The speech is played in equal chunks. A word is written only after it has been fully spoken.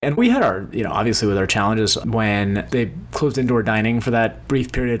And we had our, obviously with our challenges when they closed indoor dining for that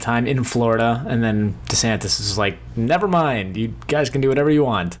brief period of time in Florida. And then DeSantis is like, never mind, you guys can do whatever you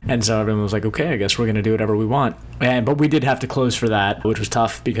want. And so everyone was like, okay, I guess we're going to do whatever we want. But we did have to close for that, which was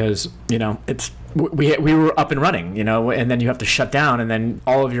tough because, we were up and running, and then you have to shut down. And then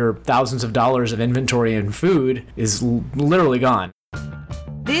all of your thousands of dollars of inventory and food is literally gone.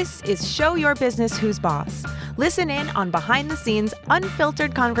 This is Show Your Business Who's Boss. Listen in on behind-the-scenes,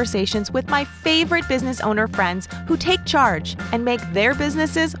 unfiltered conversations with my favorite business owner friends who take charge and make their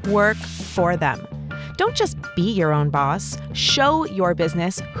businesses work for them. Don't just be your own boss. Show your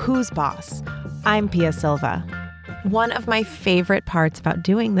business who's boss. I'm Pia Silva. One of my favorite parts about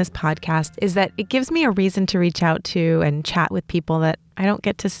doing this podcast is that it gives me a reason to reach out to and chat with people that I don't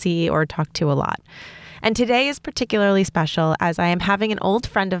get to see or talk to a lot. And today is particularly special as I am having an old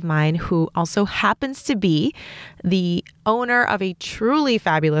friend of mine who also happens to be the owner of a truly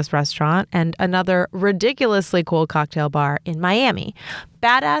fabulous restaurant and another ridiculously cool cocktail bar in Miami.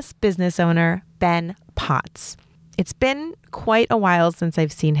 Badass business owner Ben Potts. It's been quite a while since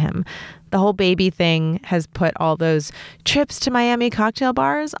I've seen him. The whole baby thing has put all those trips to Miami cocktail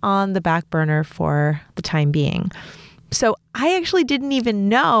bars on the back burner for the time being. So I actually didn't even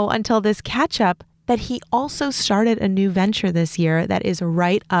know until this catch-up that he also started a new venture this year that is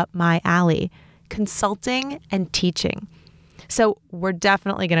right up my alley, consulting and teaching. So we're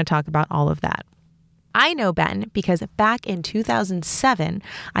definitely going to talk about all of that. I know Ben because back in 2007,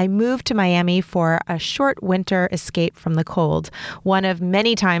 I moved to Miami for a short winter escape from the cold, one of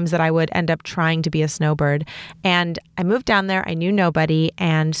many times that I would end up trying to be a snowbird. And I moved down there, I knew nobody,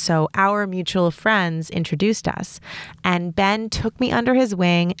 and so our mutual friends introduced us. And Ben took me under his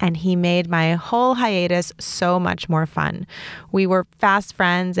wing, and he made my whole hiatus so much more fun. We were fast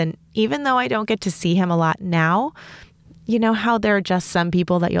friends, and even though I don't get to see him a lot now, you know how there are just some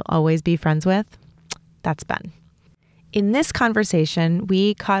people that you'll always be friends with? That's Ben. In this conversation,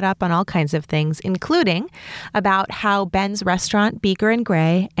 we caught up on all kinds of things, including about how Ben's restaurant, Beaker &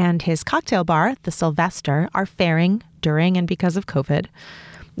 Gray, and his cocktail bar, the Sylvester, are faring during and because of COVID.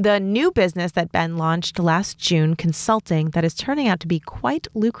 The new business that Ben launched last June, consulting, that is turning out to be quite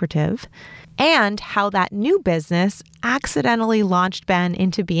lucrative, and how that new business accidentally launched Ben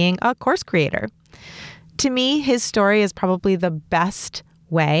into being a course creator. To me, his story is probably the best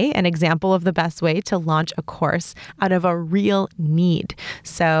way, an example of the best way to launch a course out of a real need.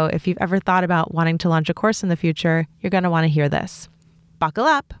 So if you've ever thought about wanting to launch a course in the future, you're going to want to hear this. Buckle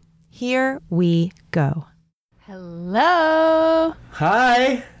up. Here we go. Hello.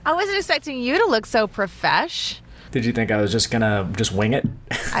 Hi. I wasn't expecting you to look so profesh. Did you think I was just going to just wing it?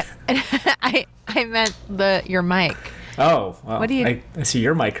 I meant your mic. Oh, well, what do you... I see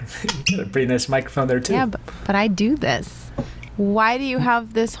your mic. You got a pretty nice microphone there too. Yeah, but I do this. Why do you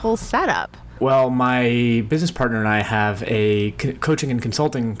have this whole setup? Well, my business partner and I have a coaching and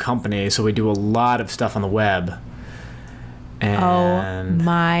consulting company, so we do a lot of stuff on the web. And oh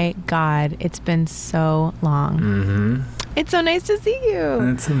my God, it's been so long. Mm-hmm. It's so nice to see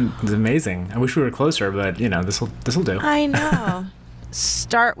you. It's amazing. I wish we were closer, but this'll do. I know.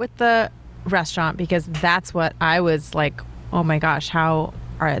 Start with the restaurant because that's what I was like, oh my gosh, how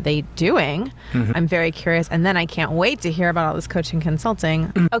are they doing? Mm-hmm. I'm very curious. And then I can't wait to hear about all this coaching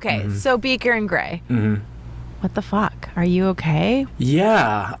consulting. Okay, So Beaker & Gray. Mm-hmm. What the fuck? Are you okay?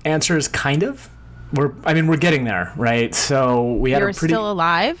 Yeah. Answer is kind of. We're getting there, right? So we had You're still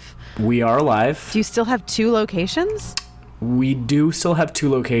alive? We are alive. Do you still have 2 locations? We do still have 2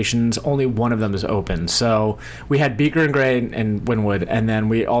 locations. Only one of them is open. So we had Beaker & Gray in Wynwood, and then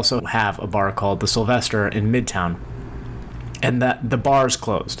we also have a bar called the Sylvester in Midtown. And the bar's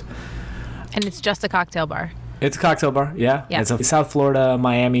closed. And it's just a cocktail bar? It's a cocktail bar, yeah. It's a South Florida,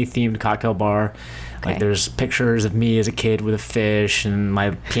 Miami-themed cocktail bar. Okay. Like, there's pictures of me as a kid with a fish and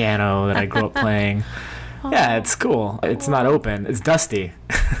my piano that I grew up playing. Yeah, it's cool. It's not open. It's dusty.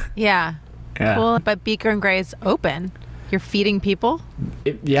 Yeah. Cool. But Beaker & Gray's open. You're feeding people?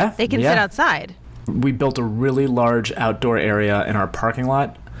 Yeah. They can sit outside. We built a really large outdoor area in our parking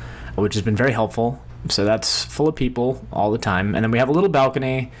lot, which has been very helpful. So that's full of people all the time. And then we have a little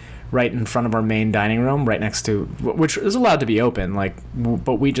balcony right in front of our main dining room, right next to, which is allowed to be open,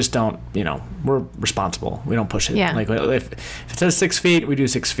 but we just don't, we're responsible. We don't push it. Yeah. Like, if it says 6 feet, we do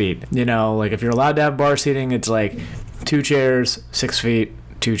 6 feet. Like, if you're allowed to have bar seating, it's like 2 chairs, 6 feet,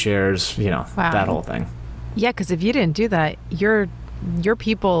 2 chairs, wow. That whole thing. Yeah, because if you didn't do that, your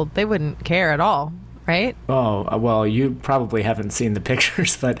people, they wouldn't care at all. Right? Oh, well, you probably haven't seen the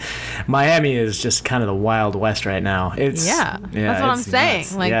pictures, but Miami is just kind of the Wild West right now. That's what I'm saying.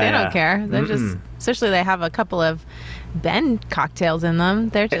 Nuts. They don't care. They're just, especially they have a couple of bend cocktails in them.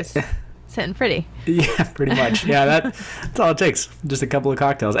 They're just sitting pretty. Yeah, pretty much. Yeah, that's all it takes. Just a couple of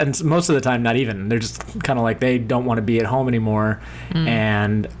cocktails. And most of the time, not even. They're just kind of like they don't want to be at home anymore.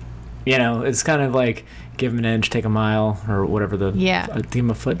 And, it's kind of like give them an inch, take a mile, or whatever the... Yeah. Give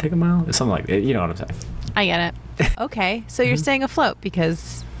them a foot, take a mile? Something like that. You know what I'm saying. I get it. Okay, so you're staying afloat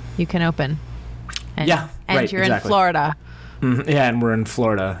because you can open. And, Yeah, and right, you're exactly. in Florida. Yeah, and we're in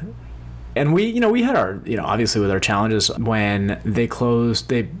Florida. And we had our, obviously with our challenges when they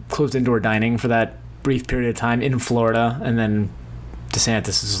closed indoor dining for that brief period of time in Florida. And then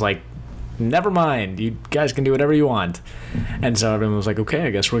DeSantis is like, never mind, you guys can do whatever you want. And so everyone was like, okay, I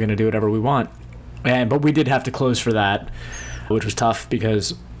guess we're going to do whatever we want. But we did have to close for that, which was tough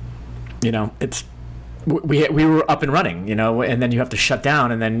because, we were up and running, and then you have to shut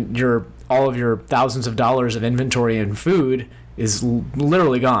down, and then all of your thousands of dollars of inventory and food is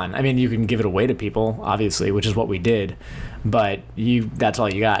literally gone. I mean, you can give it away to people, obviously, which is what we did, but that's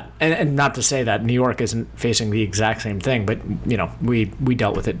all you got. And not to say that New York isn't facing the exact same thing, but we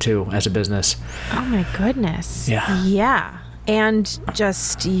dealt with it too as a business. Oh my goodness. Yeah. And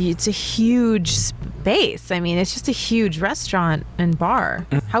just, it's a huge space. I mean, it's just a huge restaurant and bar.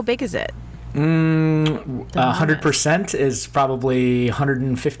 How big is it? 100% is probably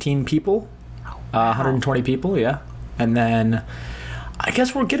 115 people, 120 people, yeah. And then I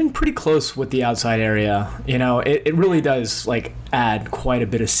guess we're getting pretty close with the outside area. It really does add quite a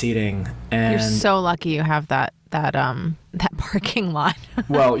bit of seating. And You're so lucky you have that parking lot.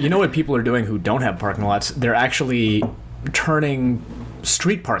 Well, you know what people are doing who don't have parking lots? They're actually turning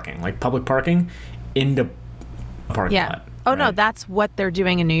street parking, like public parking, into parking lot. Oh, right? no, that's what they're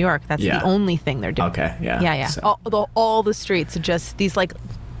doing in New York. That's the only thing they're doing. Okay, yeah. Yeah. So. All the streets are just these,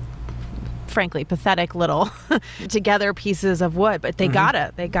 frankly, pathetic little together pieces of wood, but they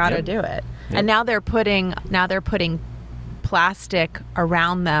gotta do it. Yep. And now they're putting plastic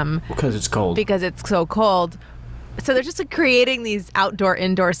around them. Because it's cold. Because it's so cold. So they're just creating these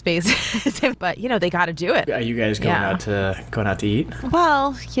indoor spaces, but they got to do it. Are you guys going out to eat?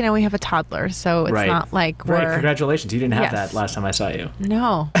 Well, we have a toddler, so it's not like we're... Right, congratulations. You didn't have that last time I saw you.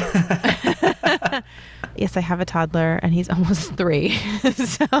 No. Yes, I have a toddler, and he's almost 3.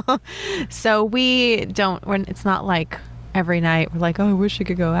 So we don't... It's not like every night we're like, oh, I wish I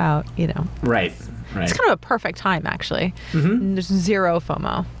could go out, Right. It's kind of a perfect time, actually. Mm-hmm. There's zero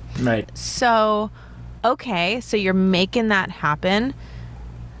FOMO. Right. So... Okay, so you're making that happen.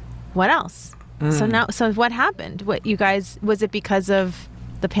 What else? So what happened? What you guys, was it because of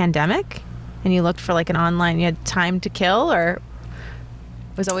the pandemic and you looked for an online, you had time to kill, or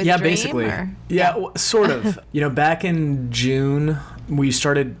was it always a dream? Basically. Or? Yeah, sort of. Back in June, we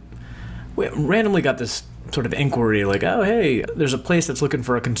randomly got this sort of inquiry oh, hey, there's a place that's looking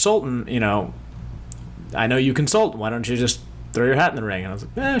for a consultant, I know you consult, why don't you just throw your hat in the ring? And I was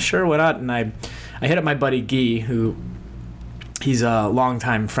like, sure, why not? And I hit up my buddy Guy, he's a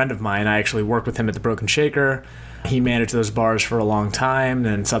longtime friend of mine. I actually worked with him at the Broken Shaker. He managed those bars for a long time,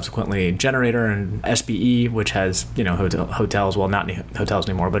 and subsequently Generator and SBE, which has, hotels, well, not any hotels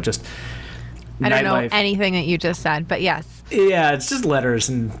anymore, but just I don't know nightlife. anything that you just said, but yes. Yeah, it's just letters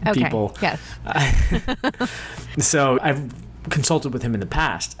and people. Yes. So I've consulted with him in the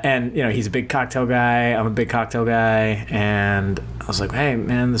past, and he's a big cocktail guy, I'm a big cocktail guy, and I was like, hey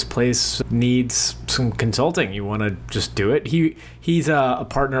man, this place needs some consulting, you want to just do it? He's a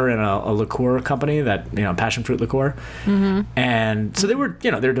partner in a liqueur company that passion fruit liqueur, and so they were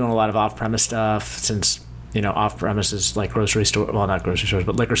they're doing a lot of off-premise stuff, since off-premise is like grocery store, well, not grocery stores,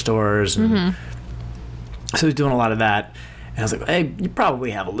 but liquor stores, and so he's doing a lot of that. And I was like, hey, you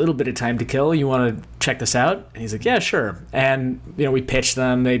probably have a little bit of time to kill. You want to check this out? And he's like, yeah, sure. And, we pitched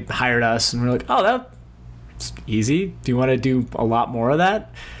them. They hired us. And we're like, oh, that's easy. Do you want to do a lot more of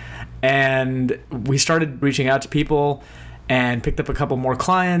that? And we started reaching out to people and picked up a couple more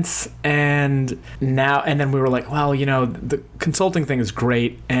clients. And then we were like, well, the consulting thing is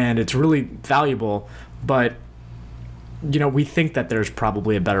great and it's really valuable. But, we think that there's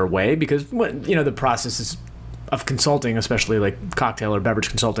probably a better way because, the process of consulting, especially like cocktail or beverage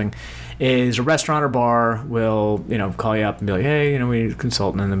consulting, is a restaurant or bar will, call you up and be like, hey, we need a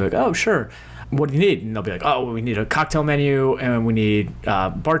consultant. And they'll be like, oh, sure. What do you need? And they'll be like, oh, we need a cocktail menu, and we need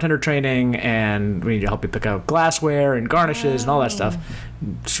bartender training, and we need to help you pick out glassware and garnishes and all that stuff.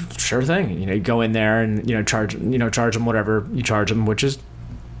 Sure thing. You go in there and, charge them whatever you charge them, which is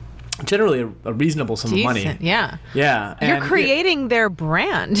generally a reasonable sum of money. Yeah. Yeah. You're creating their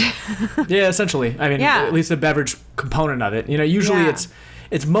brand. Yeah, essentially. I mean, at least the beverage component of it. Usually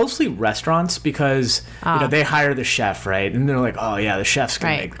It's mostly restaurants because they hire the chef, right? And they're like, oh yeah, the chef's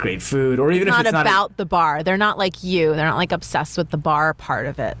gonna make great food. Or even if it's not about the bar. They're not like you. They're not like obsessed with the bar part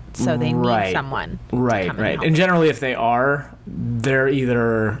of it. So they need someone. Right. And generally, if they are, they're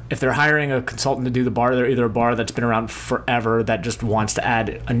either, if they're hiring a consultant to do the bar, they're either a bar that's been around forever that just wants to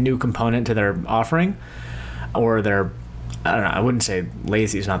add a new component to their offering, or they're, I don't know, I wouldn't say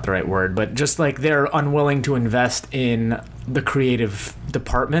lazy is not the right word, but just like they're unwilling to invest in the creative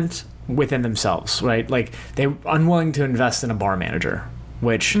department within themselves, right? Like they're unwilling to invest in a bar manager,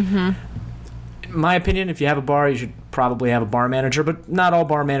 which, in my opinion, if you have a bar, you should probably have a bar manager, but not all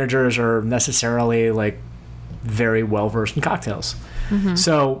bar managers are necessarily like very well versed in cocktails.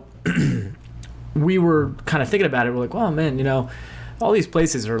 So we were kind of thinking about it. We're like, well, man, all these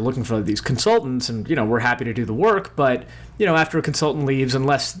places are looking for these consultants, and we're happy to do the work, but after a consultant leaves,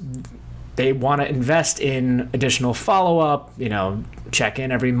 unless they want to invest in additional follow-up, check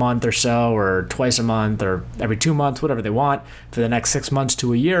in every month or so, or twice a month, or every 2 months, whatever they want for the next 6 months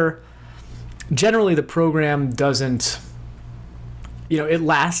to a year, generally the program doesn't, it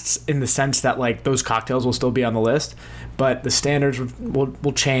lasts in the sense that like those cocktails will still be on the list, but the standards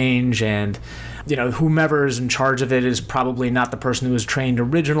will change, and whomever's in charge of it is probably not the person who was trained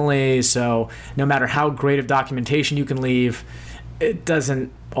originally. So no matter how great of documentation you can leave, it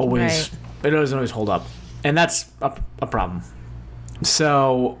doesn't always hold up, and that's a problem.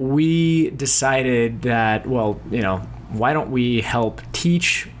 So we decided that, well, why don't we help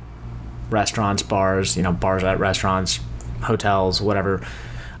teach restaurants, bars, bars at restaurants, hotels, whatever,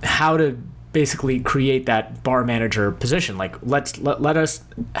 how to basically create that bar manager position. Like let us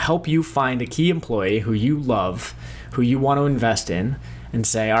help you find a key employee who you love, who you want to invest in, and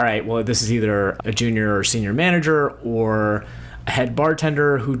say, all right, well, this is either a junior or senior manager or a head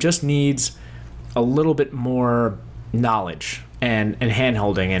bartender who just needs a little bit more knowledge and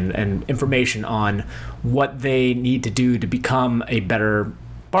hand-holding and information on what they need to do to become a better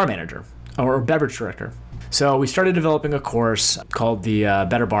bar manager or beverage director. So we started developing a course called the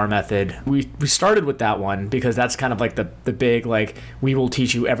Better Bar Method. We started with that one because that's kind of like the big, like, we will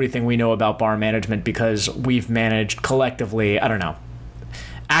teach you everything we know about bar management, because we've managed collectively, I don't know,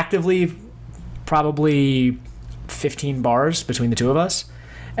 actively probably 15 bars between the two of us.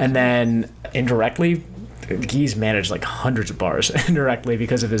 And then indirectly, Guy's managed like hundreds of bars indirectly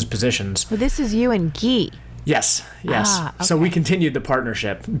because of his positions. Well, this is you and Guy. Yes. Okay. So we continued the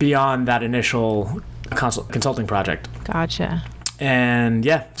partnership beyond that initial consulting project. Gotcha. And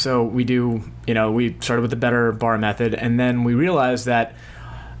yeah, so we do, we started with the Better Bar Method, and then we realized that,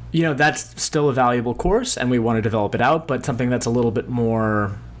 that's still a valuable course and we want to develop it out, but something that's a little bit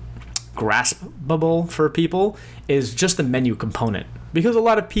more graspable for people is just the menu component, because a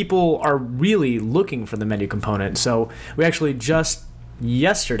lot of people are really looking for the menu component. So we actually just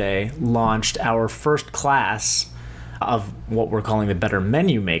yesterday launched our first class of what we're calling the Better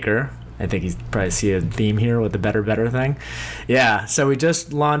Menu Maker. I think you probably see a theme here with the better thing. Yeah, so we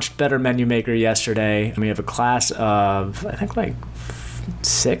just launched Better Menu Maker yesterday, and we have a class of, I think, like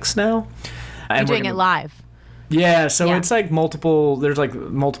 6 now. You're doing it live. Yeah, so it's like there's like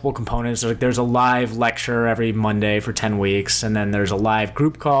multiple components. There's a live lecture every Monday for 10 weeks, and then there's a live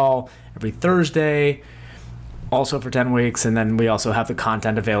group call every Thursday, also for 10 weeks, and then we also have the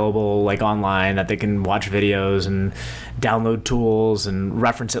content available like online that they can watch videos and download tools and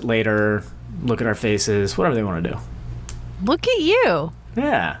reference it later, look at our faces, whatever they want to do. Look at you.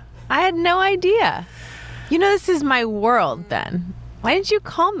 Yeah. I had no idea. This is my world then. Why didn't you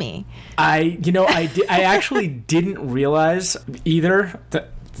call me? I actually didn't realize either.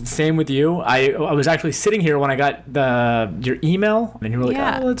 Same with you. I was actually sitting here when I got your email, and you were like,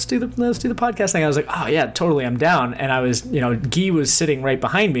 "Oh, let's do the podcast thing." I was like, "Oh yeah, totally, I'm down." And I was, Guy was sitting right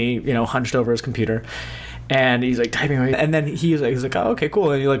behind me, hunched over his computer, and he's like typing away. And then he's like, "Oh, okay,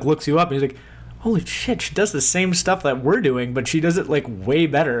 cool." And he like looks you up, and he's like, holy shit, she does the same stuff that we're doing, but she does it like way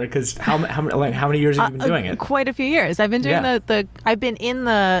better. Because how many years have you been doing it? Quite a few years. I've been doing I've been in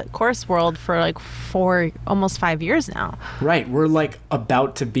the course world for like almost 5 years now. Right, we're like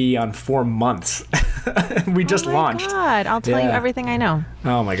about to be on 4 months. We just launched. Oh my God, I'll tell you everything I know.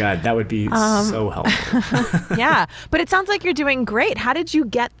 Oh my God, that would be so helpful. Yeah, but it sounds like you're doing great. How did you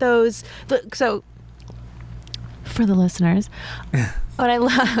get those? So, for the listeners. What I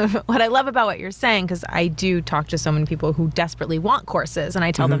love about what you're saying, because I do talk to so many people who desperately want courses, and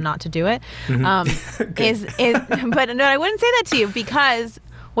I tell them not to do it. But no, I wouldn't say that to you, because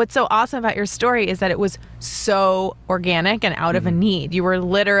what's so awesome about your story is that it was so organic and out of a need. You were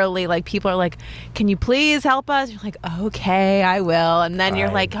literally like, people are like, can you please help us? You're like, okay, I will. And then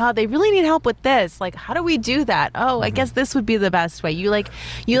you're like, oh, they really need help with this. Like, how do we do that? Oh, I guess this would be the best way. You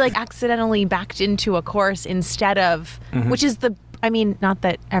accidentally backed into a course instead of, which is not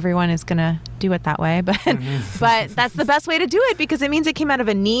that everyone is going to do it that way, but but that's the best way to do it, because it means it came out of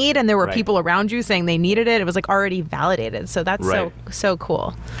a need and there were people around you saying they needed it. It was like already validated. So that's so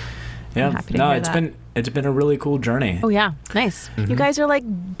cool. Yeah. I'm happy to hear that. It's been a really cool journey. Oh yeah. Nice. You guys are like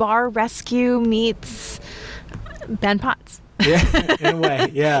Bar Rescue meets Ben Potts. Yeah, in a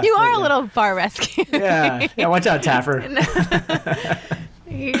way. Yeah. You are a little Bar Rescue. Yeah. Yeah. Watch out, Taffer.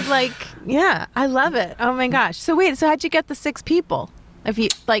 You're like, yeah, I love it. Oh my gosh. So wait, how'd you get the 6 people? If you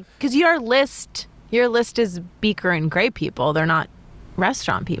because your list is Beaker and Gray people. They're not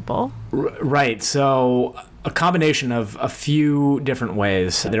restaurant people. Right. So a combination of a few different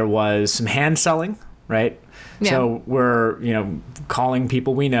ways. There was some hand selling, right? Yeah. So we're, calling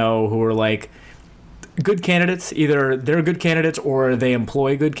people we know who are like good candidates. Either they're good candidates or they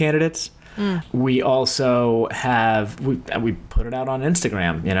employ good candidates. We also have we put it out on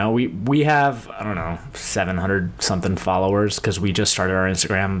Instagram. We have, I don't know, 700 something followers because we just started our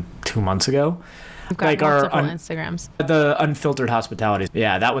Instagram 2 months ago. We've got multiple Instagrams. The Unfiltered Hospitality.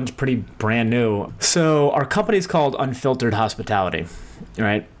 Yeah, that one's pretty brand new. So our company's called Unfiltered Hospitality,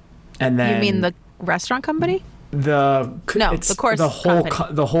 right? And then you mean the restaurant company? The course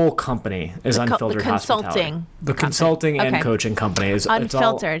the whole company is Unfiltered Hospitality. The consulting and coaching company is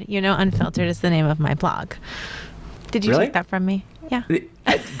Unfiltered. Unfiltered is the name of my blog. Did you take that from me? Yeah.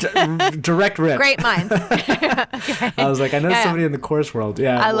 Direct rip. Great minds. Okay. I was like, I know somebody in the course world.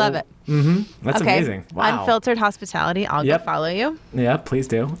 Yeah. I love it. That's amazing. Wow. Unfiltered Hospitality. I'll go follow you. Yeah, please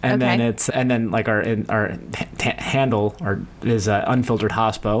do. And then like our handle is Unfiltered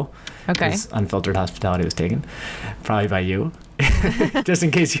Hospo. Okay. Unfiltered Hospitality was taken, probably by you, just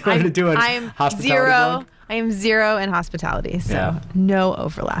in case you wanted to do a hospitality blog. I am zero in hospitality, so no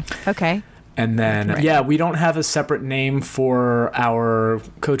overlap. Okay. And then, we don't have a separate name for our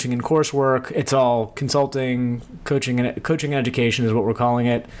coaching and coursework. It's all consulting, coaching and education is what we're calling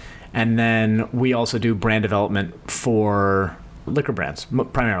it. And then we also do brand development for liquor brands,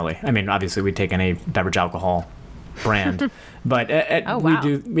 primarily. I mean, obviously, we take any beverage alcohol brand, but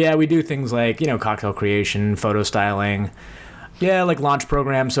we do things like, cocktail creation, photo styling. Yeah, like launch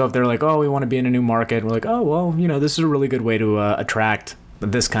programs. So if they're like, oh, we want to be in a new market, we're like, oh, well, this is a really good way to attract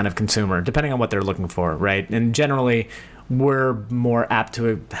this kind of consumer, depending on what they're looking for, right? And generally, we're more apt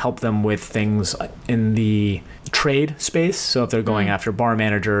to help them with things in the trade space. So if they're going after bar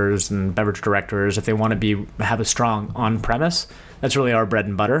managers and beverage directors, if they want to have a strong on-premise, that's really our bread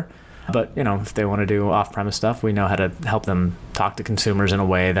and butter. But, if they want to do off-premise stuff, we know how to help them talk to consumers in a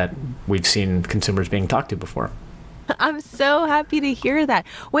way that we've seen consumers being talked to before. I'm so happy to hear that.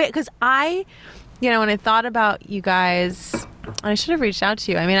 Wait, because when I thought about you guys, I should have reached out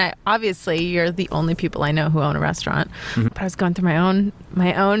to you. I mean, obviously you're the only people I know who own a restaurant, but I was going through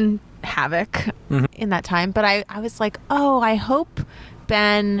my own havoc in that time. But I was like, oh, I hope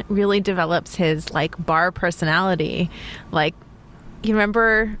Ben really develops his bar personality. Like, you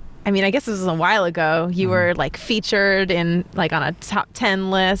remember, I mean, I guess this was a while ago. You were featured in on a top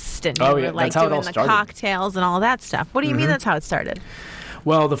 10 list, and you were doing the cocktails and all that stuff. What do you mean that's how it started?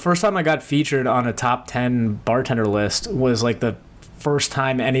 Well, the first time I got featured on a top 10 bartender list was the first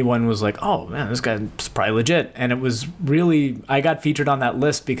time anyone was like, oh man, this guy's probably legit. And it was really, I got featured on that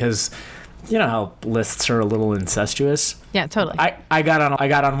list because you know how lists are a little incestuous. Yeah, totally. I got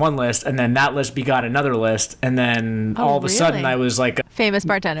on one list, and then that list begot another list, and then all of a sudden I was like famous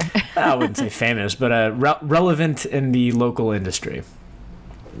bartender. I wouldn't say famous, but relevant in the local industry.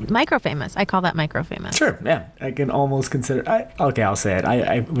 Micro-famous. I call that micro-famous. Sure, yeah. I can almost consider... Okay, I'll say it.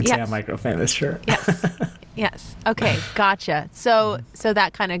 I would say I'm micro-famous, sure. Yes. Yes. Okay, gotcha. So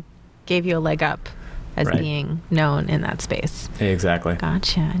that kind of gave you a leg up as being known in that space. Exactly.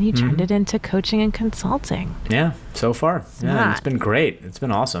 Gotcha. And you turned it into coaching and consulting. Yeah, so far. Smart. Yeah, it's been great. It's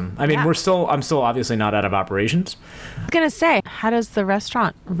been awesome. I mean, I'm still obviously not out of operations. I was going to say, how does the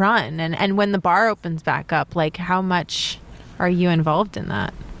restaurant run? And when the bar opens back up, how much are you involved in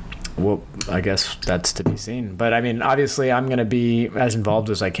that? Well, I guess that's to be seen. But I mean, obviously, I'm going to be as involved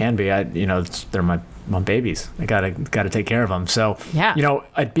as I can be. They're my babies. I gotta take care of them. So,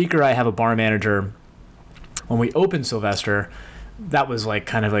 at Beaker, I have a bar manager. When we opened Sylvester, that was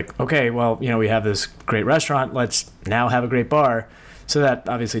okay, well, we have this great restaurant. Let's now have a great bar. So that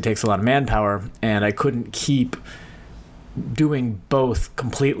obviously takes a lot of manpower, and I couldn't keep doing both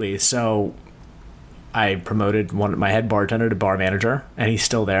completely. So I promoted my head bartender to bar manager, and he's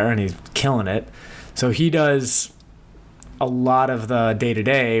still there and he's killing it. So he does a lot of the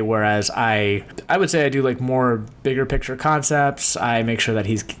day-to-day, whereas I would say I do like more bigger picture concepts. I make sure that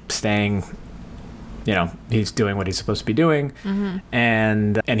he's staying, he's doing what he's supposed to be doing,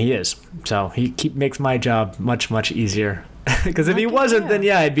 and he is. So he makes my job much, much easier. Because if he wasn't, then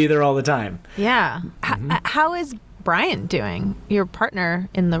I'd be there all the time. Yeah. How is Brian doing? Your partner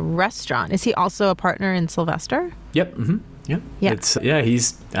in the restaurant. Is he also a partner in Sylvester? Yep. Yep. Yeah.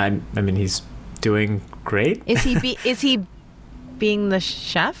 He's doing great. Is he being the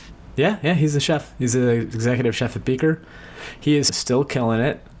chef? Yeah. He's the chef. He's the executive chef at Beaker. He is still killing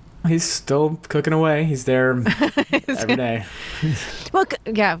it. He's still cooking away. He's there every day. Well,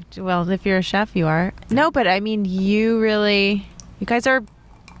 yeah. Well, if you're a chef, you are. No, but I mean, you guys are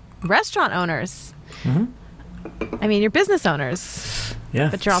restaurant owners. I mean, you're business owners. Yeah.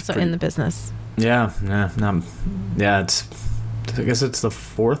 But you're also in the business. Yeah. Yeah. I guess it's the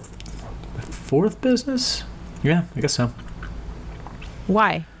fourth business. Yeah, I guess so.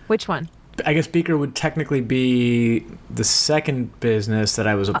 Why? Which one? I guess Beaker would technically be the second business that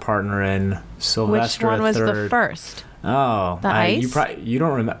I was a partner in. Sylvester, which one was third. the first? Oh, the Ice? You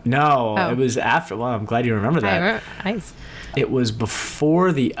don't remember? No, It was after. Well, I'm glad you remember that. I remember Ice. It was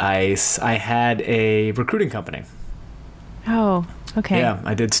before the Ice. I had a recruiting company. Oh, okay. Yeah,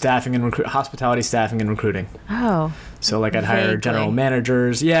 I did staffing and hospitality staffing and recruiting. Oh. So like I'd hire general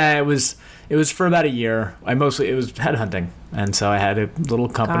managers. Yeah, it was for about a year. It was headhunting, and so I had a little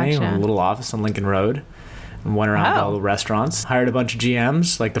company, a little office on Lincoln Road, and went around to all the restaurants. Hired a bunch of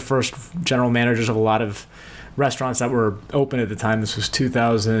GMs, like the first general managers of a lot of restaurants that were open at the time. This was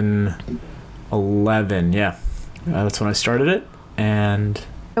 2011. Yeah, that's when I started it. And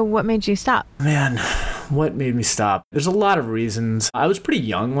what made you stop? Man, what made me stop? There's a lot of reasons. I was pretty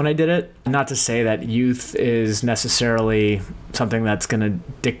young when I did it. Not to say that youth is necessarily something that's going to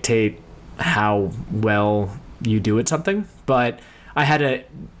dictate how well you do at something, but I had to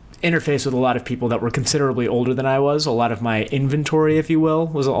interface with a lot of people that were considerably older than I was. A lot of my inventory, if you will,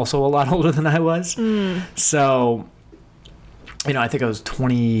 was also a lot older than I was. So, I think I was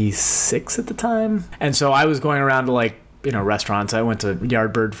 26 at the time. And so I was going around to restaurants. I went to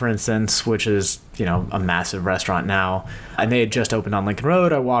Yardbird, for instance, which is, a massive restaurant now. And they had just opened on Lincoln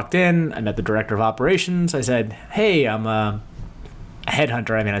Road. I walked in. I met the director of operations. I said, hey, I'm a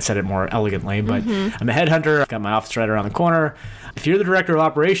headhunter. I mean, I said it more elegantly, but I'm a headhunter. I've got my office right around the corner. If you're the director of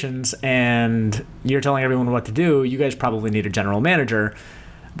operations and you're telling everyone what to do, you guys probably need a general manager.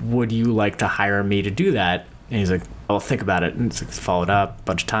 Would you like to hire me to do that? And he's like, I'll think about it. And it's followed up a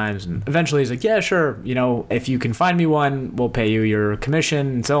bunch of times. And eventually he's like, yeah, sure. If you can find me one, we'll pay you your commission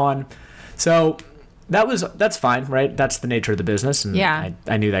and so on. So that's fine, right? That's the nature of the business. And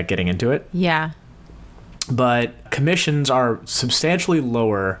I knew that getting into it. Yeah. But commissions are substantially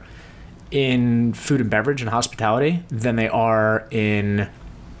lower in food and beverage and hospitality than they are in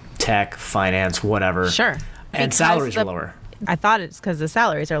tech, finance, whatever. Sure. And salaries are lower. I thought it's because the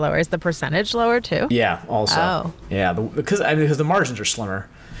salaries are lower. Is the percentage lower too? Yeah, also. Oh. Yeah, because the margins are slimmer.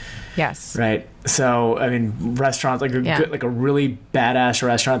 Yes. Right. So, restaurants, like a really badass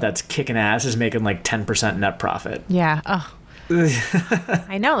restaurant that's kicking ass is making like 10% net profit. Yeah. Oh.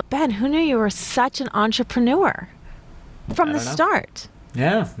 I know. Ben, who knew you were such an entrepreneur from the start?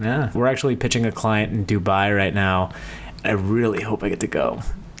 Yeah. We're actually pitching a client in Dubai right now. I really hope I get to go.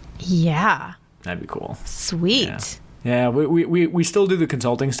 Yeah. That'd be cool. Sweet. Yeah, we still do the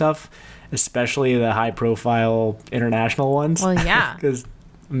consulting stuff, especially the high-profile international ones. Well, yeah. Because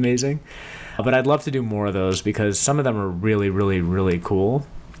amazing. But I'd love to do more of those because some of them are really, really, really cool.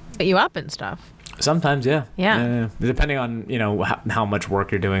 Put you up and stuff. Sometimes, yeah. Yeah. Depending on, how much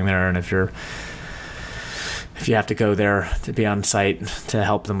work you're doing there and if you have to go there to be on site to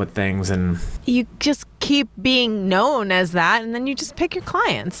help them with things. And you just keep being known as that, and then you just pick your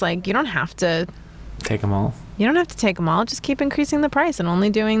clients. Like, you don't have to take them all. You don't have to take them all. Just keep increasing the price and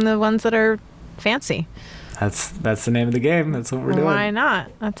only doing the ones that are fancy. That's the name of the game. That's what we're doing. Why not?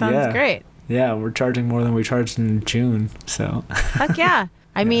 That sounds great. Yeah, we're charging more than we charged in June. So. Heck yeah.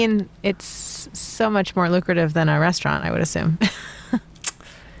 I mean, it's so much more lucrative than a restaurant, I would assume.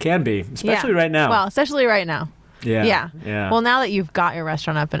 Can be, especially right now. Well, especially right now. Yeah. Well, now that you've got your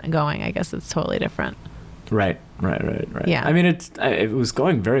restaurant up and going, I guess it's totally different. Right. Yeah. I mean, it was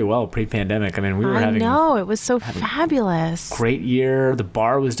going very well pre-pandemic. I mean, we were having. I know, it was so fabulous. Great year. The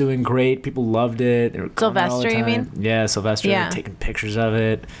bar was doing great. People loved it. They were Sylvester, you mean? Yeah, Sylvester. Yeah. Taking pictures of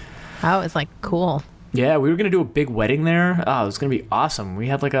it. Oh, it's like cool. Yeah, we were going to do a big wedding there. Oh, it was going to be awesome. We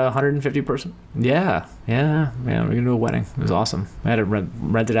had like 150 person. Yeah. We're going to do a wedding. It was awesome. I had to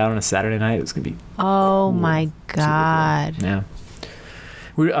rent it out on a Saturday night. It was going to be Oh cool. my Super God. cool. Yeah.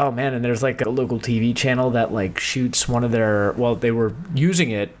 Oh man, and there's like a local TV channel that like shoots one of their, well, they were using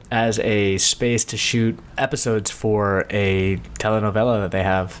it as a space to shoot episodes for a telenovela that they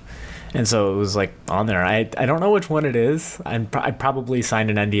have. And so it was like on there. I don't know which one it is. I probably signed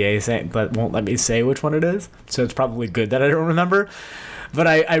an NDA but won't let me say which one it is. So it's probably good that I don't remember. But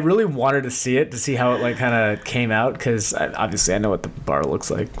I really wanted to see it, to see how it like kind of came out, because obviously I know what the bar looks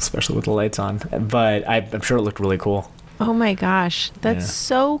like, especially with the lights on. But I'm sure it looked really cool. Oh my gosh. That's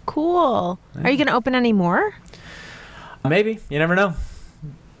so cool. Are you going to open any more? Maybe. You never know.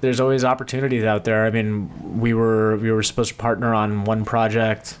 There's always opportunities out there. I mean, we were supposed to partner on one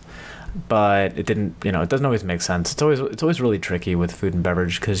project, but it didn't, it doesn't always make sense. It's always really tricky with food and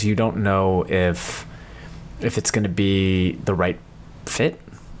beverage, because you don't know if it's going to be the right fit,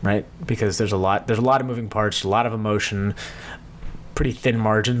 right? Because there's a lot of moving parts, a lot of emotion, pretty thin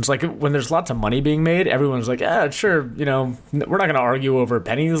margins. Like when there's lots of money being made, everyone's like, yeah, sure, we're not going to argue over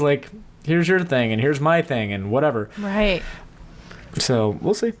pennies. Like, here's your thing and here's my thing and whatever. Right. So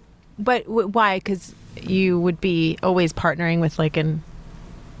we'll see. But why? Because you would be always partnering with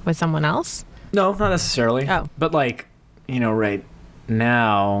with someone else? No, not necessarily. Oh. But like, right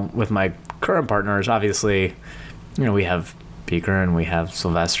now with my current partners, obviously, we have Beaker and we have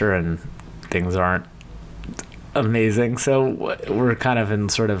Sylvester, and things aren't amazing. So we're kind of in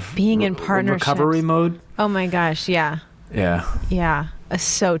sort of being in partnerships, recovery mode. Oh my gosh. Yeah. Yeah. Yeah. It's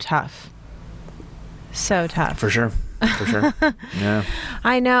so tough. So tough. For sure. Yeah.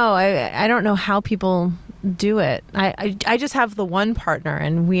 I know. I don't know how people do it. I just have the one partner,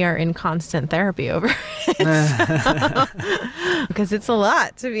 and we are in constant therapy over it. Because it's a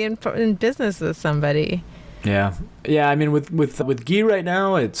lot to be in business with somebody. Yeah. I mean, with Guy right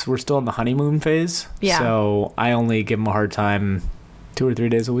now, we're still in the honeymoon phase. Yeah. So I only give him a hard time 2 or 3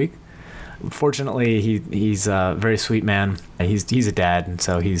 days a week. Fortunately, he's a very sweet man. He's a dad, and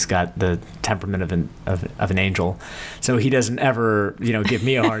so he's got the temperament of an angel. So he doesn't ever give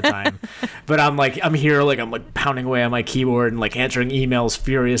me a hard time. But I'm here pounding away on my keyboard and like answering emails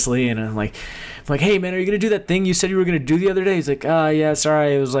furiously, and I'm like, hey man, are you gonna do that thing you said you were gonna do the other day? He's like, yeah,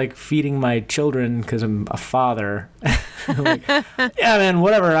 sorry, I was like feeding my children because I'm a father. I'm like, yeah man,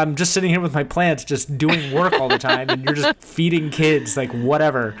 whatever. I'm just sitting here with my plants, just doing work all the time, and you're just feeding kids, like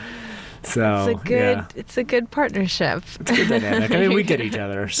whatever. So it's a good partnership. It's a good dynamic. I mean, we get each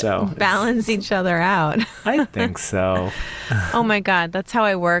other, so balance each other out. I think so. Oh my God, that's how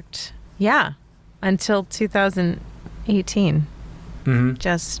I worked. Yeah, until 2018. Mm-hmm.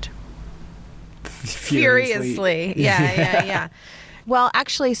 Just furiously. Yeah. Well,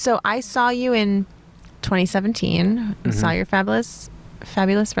 actually, so I saw you in 2017. Mm-hmm. Saw your fabulous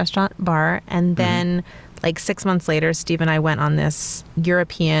restaurant bar, and then like 6 months later, Steve and I went on this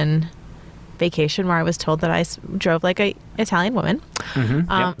European vacation where I was told that I drove like a Italian woman.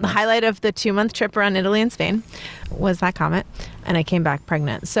 The highlight of the 2-month trip around Italy and Spain was that comment, and I came back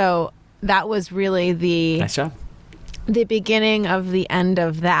pregnant. So that was really nice job. The beginning of the end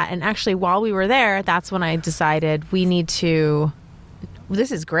of that. And actually, while we were there, that's when I decided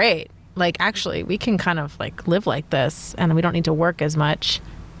this is great. Like, actually, we can kind of like live like this, and we don't need to work as much.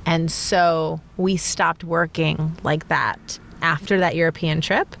 And so we stopped working like that after that European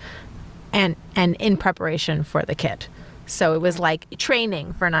trip, and in preparation for the kid. So it was like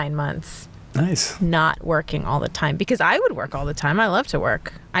training for 9 months. Nice. Not working all the time, because I would work all the time. I love to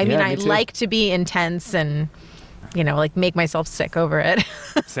work. I mean, I like to be intense and, like make myself sick over it.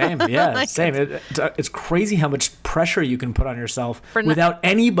 Same. Yeah, like same. It's crazy how much pressure you can put on yourself without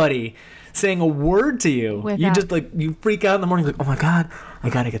anybody saying a word to you. You just you freak out in the morning, like, oh my God, I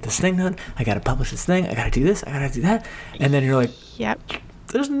got to get this thing done. I got to publish this thing. I got to do this. I got to do that. And then you're like, yep.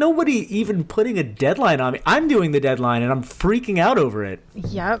 There's nobody even putting a deadline on me. I'm doing the deadline and I'm freaking out over it.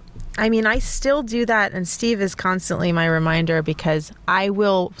 Yep. I mean, I still do that, and Steve is constantly my reminder, because I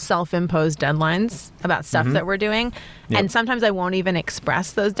will self-impose deadlines about stuff that we're doing. Yep. And sometimes I won't even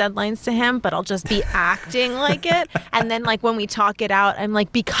express those deadlines to him, but I'll just be acting like it. And then like when we talk it out, I'm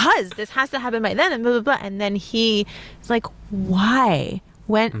like, because this has to happen by then, and blah, blah, blah. And then he is like, why?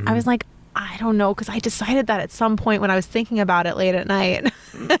 When I was like, I don't know, because I decided that at some point when I was thinking about it late at night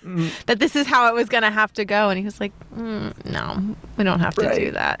that this is how it was going to have to go. And he was like, no, we don't have to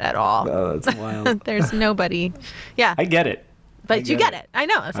do that at all. No, that's wild. There's nobody. Yeah. I get it. But you get it. I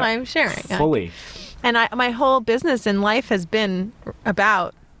know. That's why I'm sharing. Fully. And my whole business in life has been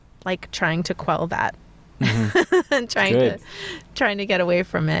about like trying to quell that and trying to get away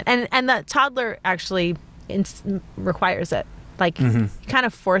from it. And the toddler actually requires it. Like, he kind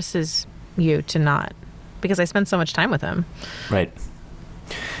of forces you to not, because I spend so much time with him. Right.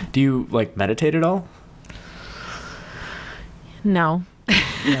 Do you like meditate at all? No. It's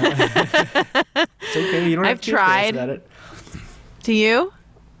okay. You don't have I've to tried. about it. Do you?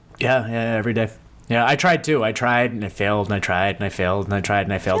 Yeah, every day. Yeah, I tried too. I tried and I failed and I tried and I failed and I tried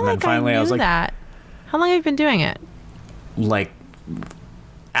and I failed. I feel And then like finally I was like, that. How long have you been doing it? like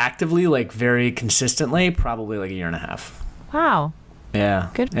actively, like very consistently, probably like a year and a half. Wow. Yeah.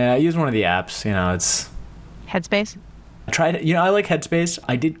 Good. Yeah, I use one of the apps. You know, it's. Headspace? I tried it. You know, I like Headspace.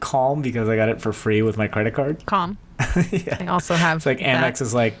 I did Calm because I got it for free with my credit card. Calm. Yeah. I also have It's like Amex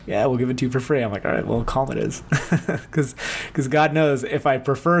is like, yeah, we'll give it to you for free. I'm like, all right, well, Calm it is. Because God knows if I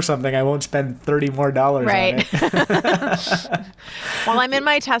prefer something, I won't spend $30 more on Right. it. While I'm in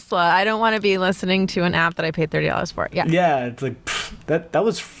my Tesla, I don't want to be listening to an app that I paid $30 for. Yeah. Yeah, it's like that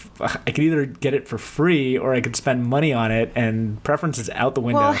was. I could either get it for free or I could spend money on it, and preference is out the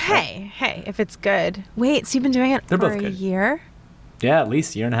window. Well, hey, if it's good. Wait, so you've been doing it They're for both a good. year? Yeah, at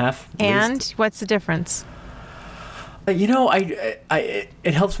least a year and a half. At And least. what's the difference? You know, it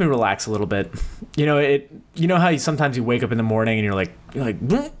helps me relax a little bit. You know, you know how sometimes you wake up in the morning and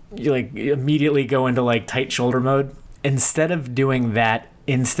you immediately go into like tight shoulder mode. Instead of doing that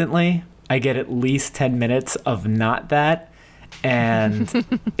instantly, I get at least 10 minutes of not that. And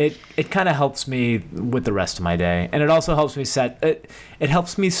it kind of helps me with the rest of my day, and it also helps me it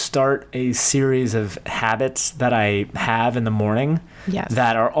helps me start a series of habits that I have in the morning. Yes.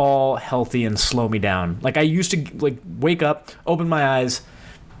 That are all healthy and slow me down. Like I used to like wake up, open my eyes,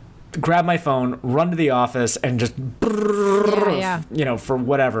 grab my phone, run to the office, and just Yeah. you know, for who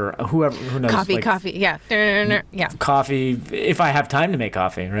knows, Coffee. Yeah. Yeah. coffee if I have time to make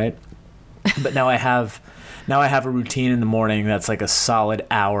coffee, right? But now I have a routine in the morning that's like a solid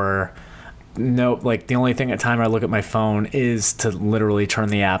hour. No, like the only time I look at my phone is to literally turn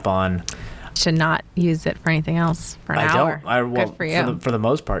the app on. Should not use it for anything else for an hour. Good for you. For the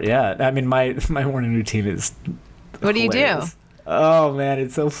most part, yeah. I mean, my morning routine is. What do you do? hilarious. Oh man,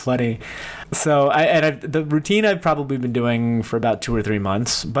 it's so funny. So the routine I've probably been doing for about 2 or 3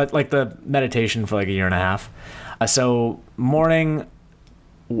 months, but like the meditation for like a year and a half. So morning,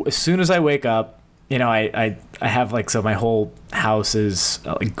 as soon as I wake up, you know, I have like, so my whole house is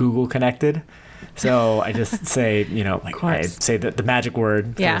like Google connected. So I just say, you know, like I say the magic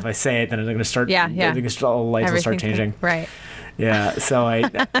word. Yeah. If I say it, then they're going to start. Yeah. All the lights will start changing. Right. Yeah. So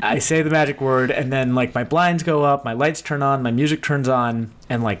I say the magic word, and then like my blinds go up, my lights turn on, my music turns on,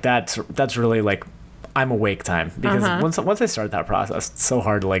 and like that's really like I'm awake time, because once I start that process, it's so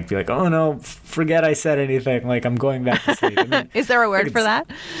hard to like be like, oh no, forget I said anything. Like I'm going back to sleep. I mean, Is there a word for that?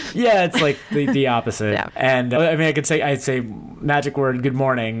 yeah, it's like the opposite. Yeah. And I mean, I'd say magic word good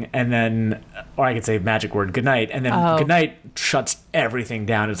morning, and then, or I could say magic word good night, and then good night shuts everything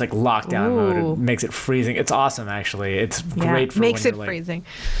down. It's like lockdown mode. It makes it freezing. It's awesome, actually. It's great for makes when it you're, freezing.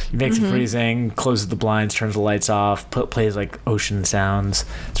 It makes it freezing. Closes the blinds, turns the lights off, plays like ocean sounds.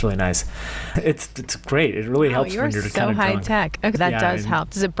 It's really nice. It's great. It really helps You're when you're so kind of high drunk. tech. Okay, that Yeah, does I mean- help.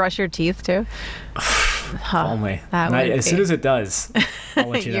 Does it brush your teeth too? Only. That would As soon as it does, I'll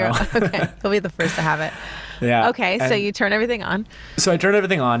let you know. Okay, you'll be the first to have it. Yeah. Okay, so you turn everything on. So I turn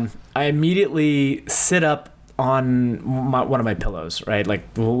everything on. I immediately sit up on one of my pillows, right? Like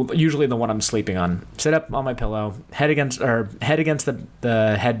usually the one I'm sleeping on. Sit up on my pillow, head against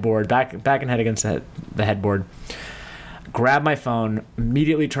the headboard, back and head against the headboard. Grab my phone,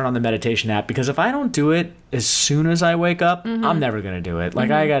 immediately turn on the meditation app, because if I don't do it as soon as I wake up, I'm never going to do it. Like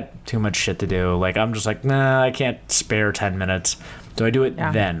I got too much shit to do. Like I'm just like, nah, I can't spare 10 minutes. So I do it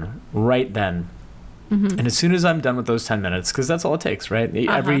then, right then. And as soon as I'm done with those 10 minutes, because that's all it takes, right?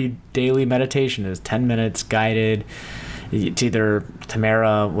 Every daily meditation is 10 minutes guided. It's either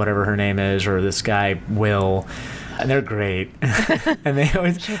Tamara, whatever her name is, or this guy, Will. And they're great. And they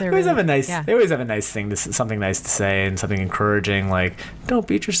always, have a nice, they always have a nice thing, something nice to say, and something encouraging, like, don't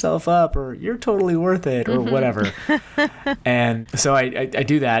beat yourself up, or you're totally worth it, or whatever. And so I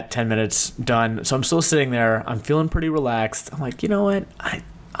do that, 10 minutes, done. So I'm still sitting there. I'm feeling pretty relaxed. I'm like, you know what?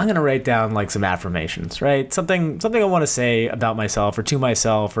 I'm going to write down like some affirmations, right? Something I want to say about myself, or to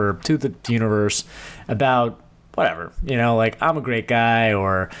the universe, about whatever, you know, like I'm a great guy,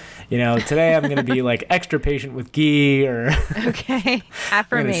 or, you know, today I'm going to be like extra patient with Guy, or Okay.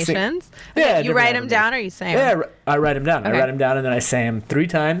 Affirmations. Yeah, You write them down, or you say them? yeah, I write them down. Okay. I write them down, and then I say them 3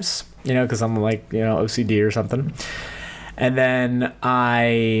 times, you know, because I'm like, you know, OCD or something. And then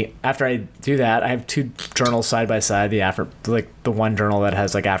after I do that, I have two journals side by side. The one journal that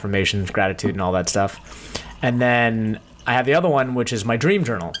has like affirmations, gratitude, and all that stuff. And then I have the other one, which is my dream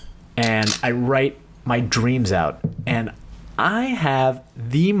journal, and I write my dreams out. And I have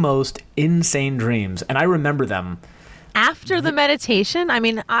the most insane dreams, and I remember them. After the meditation? I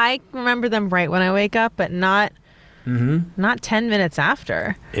mean, I remember them right when I wake up, but not 10 minutes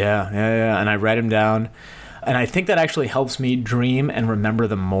after. Yeah. And I write them down. And I think that actually helps me dream and remember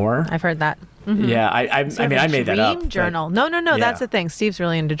them more. I've heard that. Mm-hmm. Yeah, I mean, I made that up. Dream journal. No, yeah. That's the thing. Steve's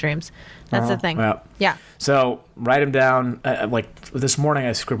really into dreams. That's the thing. Yeah. So write them down. Like this morning,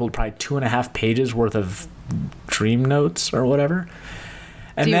 I scribbled probably 2.5 pages worth of dream notes or whatever.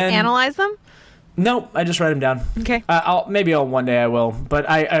 And do you analyze them? No, I just write them down. Okay. Maybe one day I will, but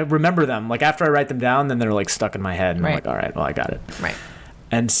I remember them. Like after I write them down, then they're like stuck in my head, and I'm like, all right, well, I got it. Right.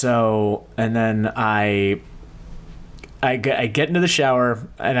 And then I get into the shower,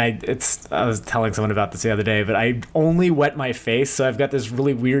 and I was telling someone about this the other day, but I only wet my face. So I've got this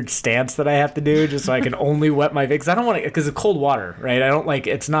really weird stance that I have to do just so I can only wet my face. Because I don't want to, because it's cold water, right? I don't like,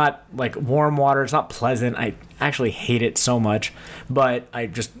 it's not like warm water. It's not pleasant. I actually hate it so much, but I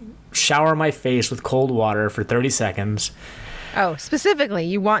just shower my face with cold water for 30 seconds. Oh, specifically,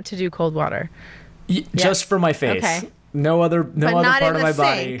 you want to do cold water. Just for my face. Okay. No other part of my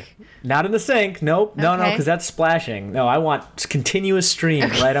body. Not in the sink. Nope. No, because that's splashing. No, I want continuous stream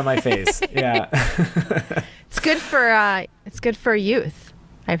right on my face. Yeah. It's good for youth,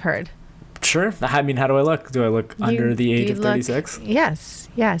 I've heard. Sure. I mean, how do I look? Do I look under the age of 36? Yes.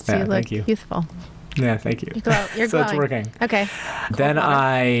 Yeah, you look youthful. Yeah, thank you. You're so it's working. Okay. Then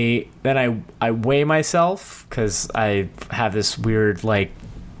I weigh myself because I have this weird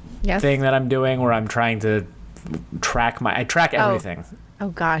thing that I'm doing where I'm trying to track everything. Oh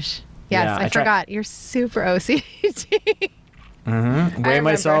gosh. Yes, yeah, I forgot. You're super OCD. Weigh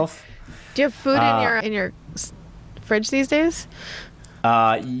myself. Do you have food in your fridge these days?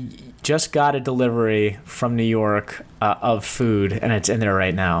 Just got a delivery from New York of food, and it's in there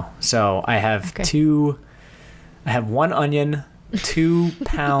right now. So I have I have 1 onion, 2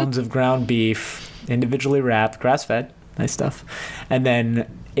 pounds of ground beef, individually wrapped, grass-fed, nice stuff, and then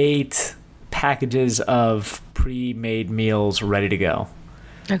 8 packages of pre-made meals ready to go.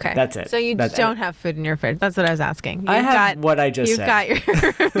 Okay. That's it. So you don't have food in your fridge. That's what I was asking. I have what I just said. You've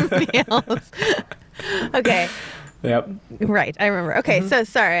got your meals. Okay. Yep. Right. I remember. Okay. So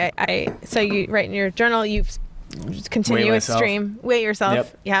sorry. So you write in your journal, you've continuous stream. Weigh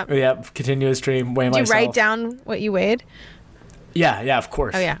yourself. Yep. Yep. Continuous stream. Weigh myself. Do you write down what you weighed? Yeah, of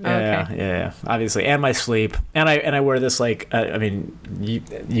course. Oh yeah. Okay. Yeah. Obviously, and my sleep, and I wear this I mean,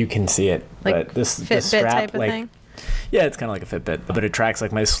 you can see it, like but this Fitbit strap, type of thing. Yeah, it's kind of like a Fitbit, but it tracks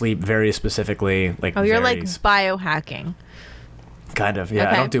like my sleep very specifically. Like you're like biohacking. Kind of. Yeah,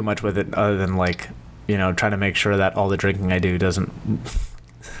 okay. I don't do much with it other than trying to make sure that all the drinking I do doesn't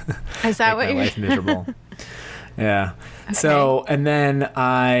Is that make what my life miserable. Yeah. Okay. So, and then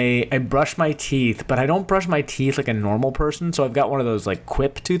I brush my teeth, but I don't brush my teeth like a normal person. So I've got one of those like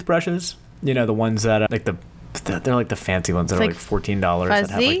Quip toothbrushes, the ones that they're like the fancy ones that are like $14.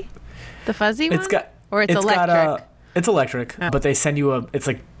 Fuzzy? The fuzzy one? It's electric? It's electric, but they send you it's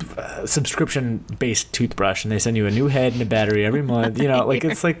like a subscription-based toothbrush, and they send you a new head and a battery every month.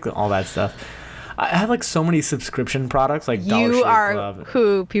 It's like all that stuff. I have like so many subscription products, like Dollar Shave Club. You are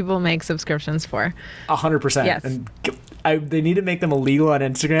who people make subscriptions for. 100%. Yes. And they need to make them illegal on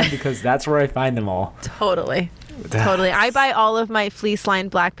Instagram because that's where I find them all. Totally. I buy all of my fleece-lined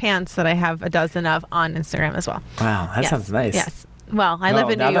black pants that I have a dozen of on Instagram as well. Wow, that sounds nice. Yes. Well, I live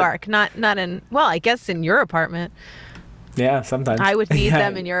in New York, not in. Well, I guess in your apartment. Yeah, sometimes I would need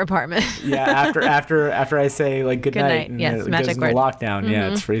them in your apartment. Yeah, after I say like good night, and yes, it magic goes into word. Lockdown.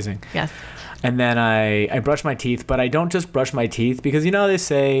 Yeah, it's freezing. Yes. And then I brush my teeth, but I don't just brush my teeth because they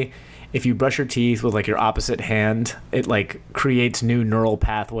say if you brush your teeth with like your opposite hand, it like creates new neural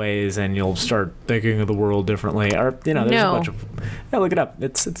pathways and you'll start thinking of the world differently. Or there's a bunch of look it up.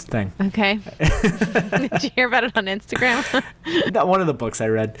 It's a thing. Okay. Did you hear about it on Instagram? Not one of the books I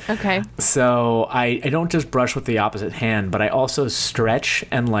read. Okay. So I don't just brush with the opposite hand, but I also stretch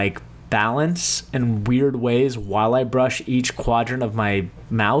and like balance in weird ways while I brush each quadrant of my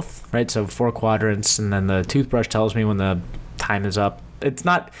mouth, right? So 4 quadrants, and then the toothbrush tells me when the time is up. It's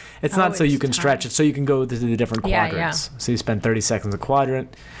not so you can stretch it, so you can go to the different quadrants. Yeah. So you spend 30 seconds a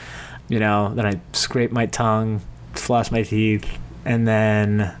quadrant, then I scrape my tongue, floss my teeth, and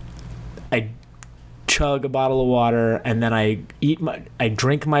then I chug a bottle of water, and then I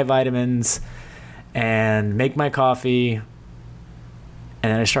drink my vitamins and make my coffee,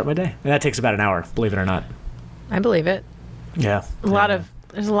 and then I start my day. And that takes about an hour, believe it or not. I believe it. Yeah.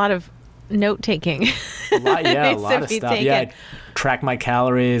 There's a lot of note taking. A lot of stuff. Taken. Yeah, I track my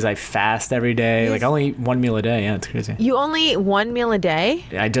calories. I fast every day. Like I only eat one meal a day. Yeah, it's crazy. You only eat one meal a day?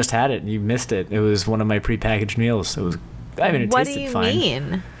 I just had it. You missed it. It was one of my prepackaged meals. It was. I mean, it what tasted do you fine.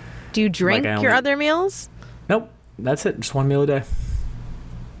 mean? Do you drink your other meals? Nope. That's it. Just one meal a day.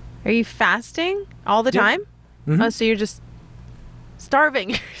 Are you fasting all the time? Mm-hmm. Oh, so you're just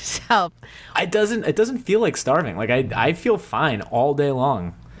starving yourself. It doesn't feel like starving. Like I feel fine all day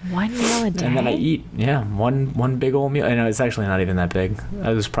long. One meal a day? And then I eat, one big old meal. I know it's actually not even that big.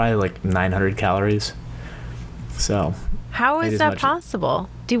 It was probably like 900 calories. So. How is that possible?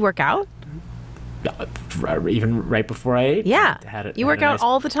 Do you work out? Even right before I ate? Yeah. You work out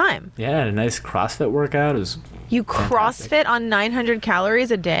all the time? Yeah, I had a nice CrossFit workout. It was You fantastic. CrossFit on 900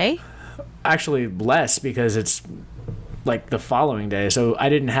 calories a day? Actually, less because it's like the following day. So I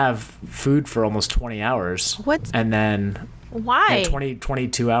didn't have food for almost 20 hours. What? And then... Why?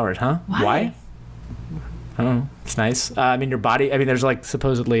 22 hours, huh? Why? I don't know. It's nice. I mean, your body... I mean, there's like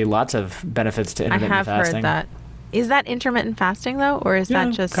supposedly lots of benefits to intermittent fasting. I have heard that. Is that intermittent fasting, though? Or is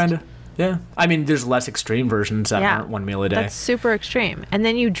that just... kind of. Yeah. I mean, there's less extreme versions that aren't one meal a day. That's super extreme. And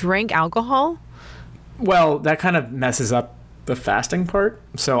then you drink alcohol? Well, that kind of messes up the fasting part.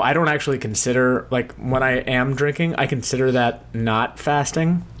 So I don't actually consider, like, when I am drinking, I consider that not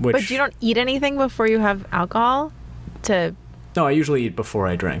fasting. But you don't eat anything before you have alcohol? No, I usually eat before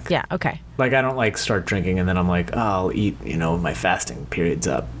I drink. Yeah, okay. Like, I don't, like, start drinking and then I'm like, oh, I'll eat, my fasting period's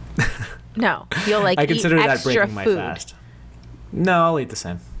up. No, you'll, like, I consider eat that extra breaking my food. fast. No, I'll eat the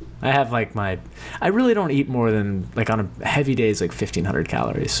same. I have, like, I really don't eat more than, like, on a heavy days, like, 1,500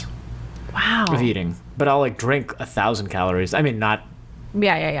 calories. Wow. Of eating. But I'll, like, drink 1,000 calories. I mean, not...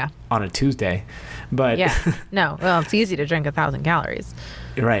 Yeah. On a Tuesday, but... Yeah. No, well, it's easy to drink 1,000 calories.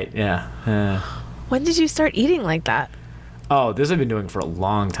 Right, yeah. When did you start eating like that? Oh, this I've been doing for a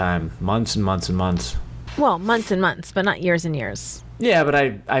long time. Months and months and months. Well, months and months, but not years and years. Yeah, but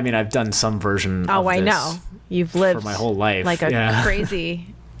I mean, I've done some version of this. I know. You've lived... For my whole life. Like a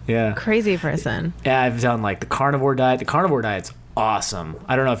crazy... Yeah. Crazy person. Yeah, I've done, like, the carnivore diet. The carnivore diet's awesome.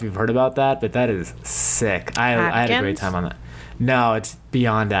 I don't know if you've heard about that, but that is sick. I had a great time on that. No, it's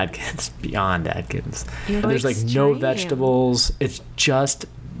beyond Atkins. Beyond Atkins. And there's, like, no vegetables. It's just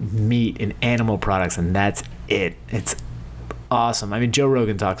meat and animal products, and that's it. It's awesome. I mean, Joe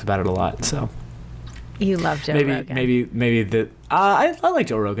Rogan talks about it a lot, so... You love Joe Rogan. Maybe the I like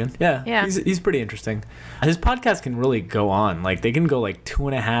Joe Rogan. Yeah. He's pretty interesting. His podcast can really go on. Like, they can go like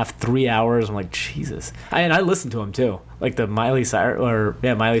 2.5, 3 hours. I'm like, Jesus. And I listen to him too. Like the Miley Cyrus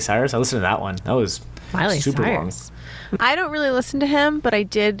I listened to that one. That was super long. I don't really listen to him, but I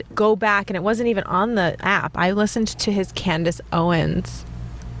did go back, and it wasn't even on the app. I listened to his Candace Owens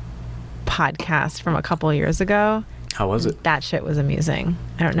podcast from a couple of years ago. How was it? That shit was amusing.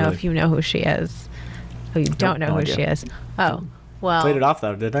 I don't know if you know who she is. Oh, you don't know who she is. Oh, well. Played it off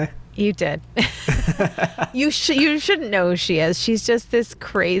though, did I? You did. You shouldn't know who she is. She's just this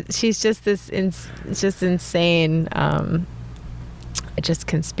crazy. She's just this just insane. Just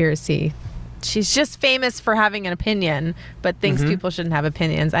conspiracy. She's just famous for having an opinion, but thinks people shouldn't have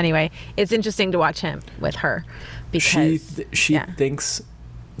opinions. Anyway, it's interesting to watch him with her because she thinks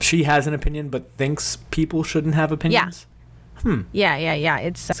she has an opinion, but thinks people shouldn't have opinions. Yeah.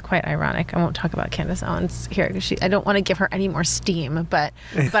 It's quite ironic. I won't talk about Candace Owens here because I don't want to give her any more steam. But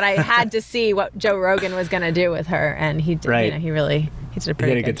I had to see what Joe Rogan was going to do with her, and he did. Right. He did a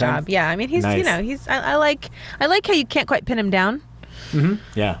pretty good job. Yeah, I mean, he's nice. I like how you can't quite pin him down. Mm-hmm.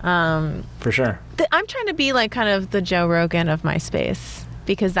 Yeah. For sure. I'm trying to be like kind of the Joe Rogan of my space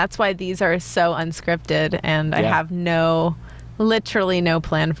because that's why these are so unscripted, and I have literally no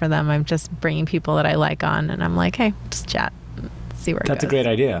plan for them. I'm just bringing people that I like on, and I'm like, hey, just chat. See where it goes. That's a great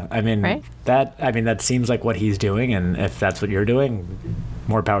idea. I mean, right? that seems like what he's doing, and if that's what you're doing,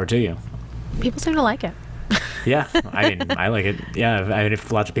 more power to you. People seem to like it. Yeah, I mean, I like it. Yeah, I mean,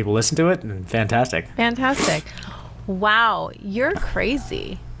 if lots of people listen to it, fantastic. Fantastic. Wow, you're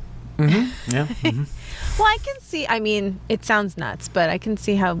crazy. Mm-hmm. Yeah. Mm-hmm. Well, I can see, I mean, it sounds nuts, but I can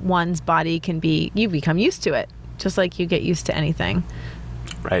see how one's body you become used to it, just like you get used to anything.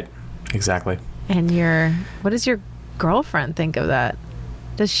 Right. Exactly. And what does your girlfriend think of that?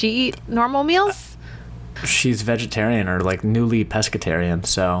 Does she eat normal meals? She's vegetarian or like newly pescatarian,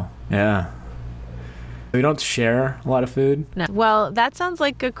 so yeah. We don't share a lot of food. No. Well, that sounds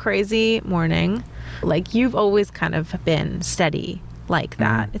like a crazy morning. Like you've always kind of been steady like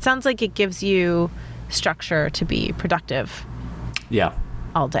that. It sounds like it gives you structure to be productive. Yeah.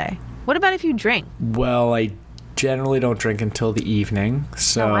 All day. What about if you drink? Well, I generally don't drink until the evening.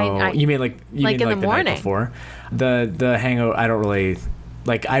 So No, you mean like in the night morning. before? The hangover, I don't really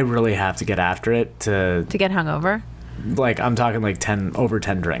like. I really have to get after it to get hungover? like. I'm talking like over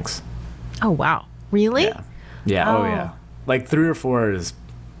 10 drinks. Oh, wow. Really? Yeah. Yeah. Oh. Oh yeah. Like 3 or 4 is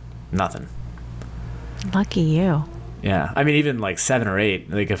nothing. Lucky you. Yeah. I mean, even like 7 or 8.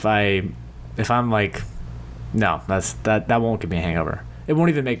 Like if I'm like, no, that won't give me a hangover. It won't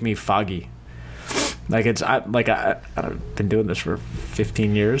even make me foggy. Like I've been doing this for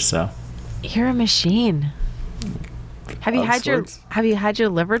 15 years, so. You're a machine. Have you had your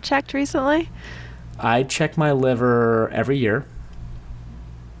liver checked recently? I check my liver every year.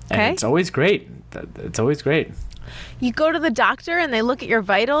 And Okay. it's always great. It's always great. You go to the doctor and they look at your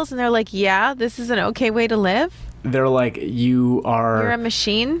vitals and they're like, yeah, this is an okay way to live? They're like, You're a you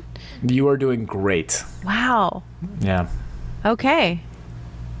machine? are doing great. Wow. Yeah. Okay.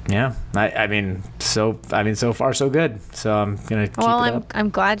 Yeah. I mean, so far so good. So I'm going to keep Well, it up. I'm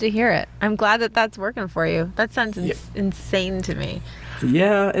glad to hear it. I'm glad that that's working for you. That sounds insane to me.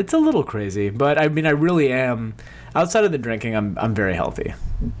 Yeah, it's a little crazy, but I mean, I really am. Outside of the drinking, I'm very healthy.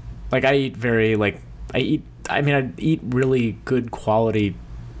 Like I eat I eat really good quality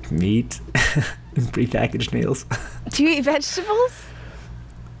meat and prepackaged meals. Do you eat vegetables?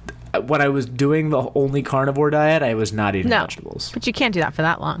 When I was doing the only carnivore diet, I was not eating No. vegetables. But you can't do that for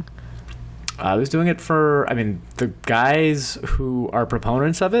that long. I was doing it for, I mean, the guys who are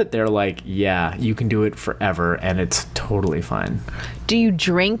proponents of it, they're like, yeah, you can do it forever and it's totally fine. Do you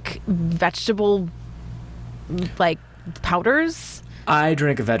drink vegetable, like, powders? I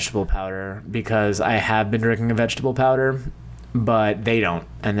drink a vegetable powder because I have been drinking a vegetable powder, but they don't.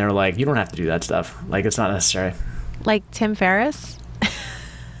 And they're like, you don't have to do that stuff. Like, it's not necessary. Like Tim Ferriss?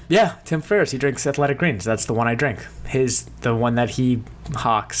 Yeah, Tim Ferriss, he drinks Athletic Greens. That's the one I drink. The one that he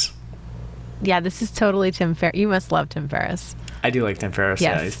hawks. Yeah, this is totally Tim Ferriss. You must love Tim Ferriss. I do like Tim Ferriss.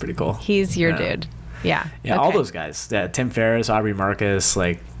 Yes. Yeah, he's pretty cool. He's your Yeah. dude. Yeah. Yeah, all Okay. those guys. Yeah, Tim Ferriss, Aubrey Marcus,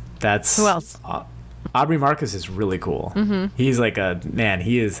 like that's. Who else? Aubrey Marcus is really cool. Mm-hmm. He's like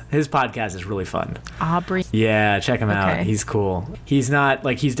his podcast is really fun. Aubrey. Yeah, check him out. Okay. He's cool. He's not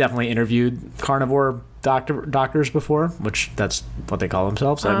like he's definitely interviewed carnivore doctors before, which that's what they call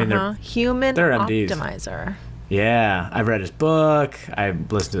themselves. I mean, Human they're MDs. Optimizer. Yeah, I've read his book. I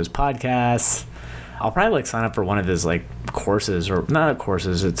listened to his podcasts. I'll probably like sign up for one of his like courses, or not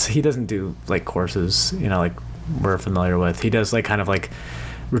courses. He doesn't do like courses, like we're familiar with. He does like kind of like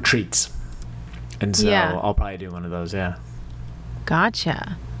retreats, and so Yeah. I'll probably do one of those. Yeah.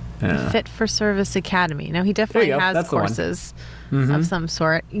 Gotcha. Yeah. Fit for Service Academy. No, he definitely There you go. has That's the one. courses Mhm. of some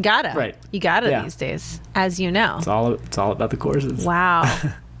sort. You gotta. Right. You gotta Yeah. these days, as you know. It's all about the courses. Wow.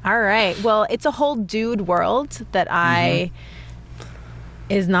 All right. Well, it's a whole dude world that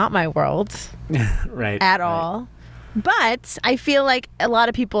is not my world Right. at right. all. But I feel like a lot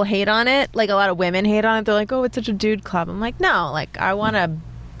of people hate on it. Like a lot of women hate on it. They're like, oh, it's such a dude club. I'm like, no, like I want to,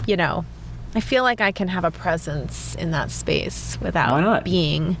 I feel like I can have a presence in that space Why without not?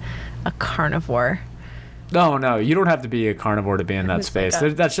 being a carnivore. No, you don't have to be a carnivore to be in that Who's like space.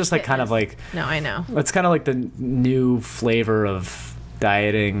 a That's just like kind of like No, I know. it's kind of like the new flavor of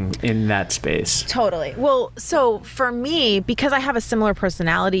dieting in that space. Totally. Well, so for me, because I have a similar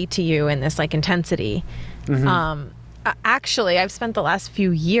personality to you in this like intensity, actually, I've spent the last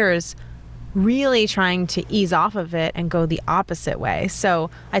few years really trying to ease off of it and go the opposite way. So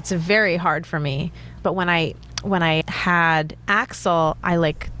it's very hard for me. But when I had Axel, I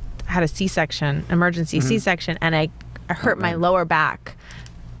like had a C-section, emergency C-section, and I hurt my lower back.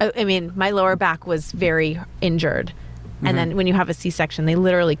 I mean, my lower back was very injured. And then when you have a C-section, they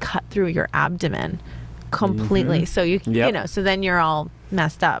literally cut through your abdomen completely. So Yep. so then you're all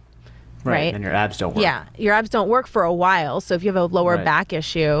messed up. Right. And your abs don't work. Yeah, your abs don't work for a while. So if you have a lower Right. back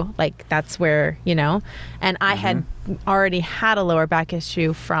issue, like that's where, and I had already had a lower back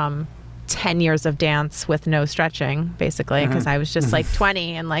issue from 10 years of dance with no stretching, basically, because I was just like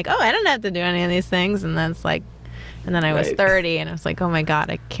 20 and like, oh, I don't have to do any of these things. And then it's like, and then I was Right. 30 and I was like, oh my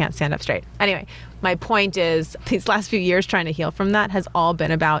God, I can't stand up straight. Anyway, my point is these last few years trying to heal from that has all been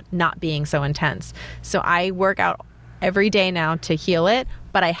about not being so intense. So I work out every day now to heal it,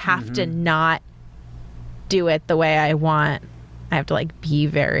 but I have to not do it the way I want. I have to like be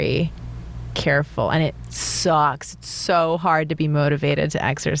very careful, and it sucks. It's so hard to be motivated to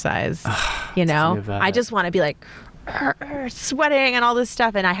exercise. Tell me about I it. just want to be like sweating and all this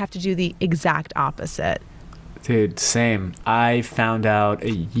stuff, and I have to do the exact opposite. Dude, same. I found out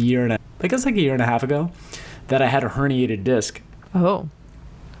a year and a half ago that I had a herniated disc. Oh,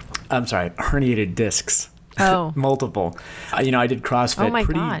 I'm sorry, herniated discs. Oh. Multiple. I did CrossFit. Oh my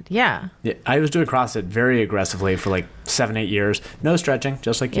God. Yeah. Yeah, I was doing CrossFit very aggressively for like 7-8 years. No stretching,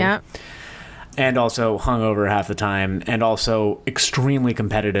 just like you. Yeah. And also hungover half the time, and also extremely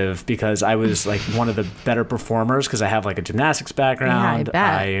competitive because I was like one of the better performers because I have like a gymnastics background. Yeah, I bet.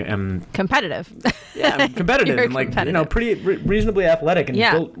 I am competitive. Yeah, I'm competitive You're and like competitive. pretty reasonably athletic and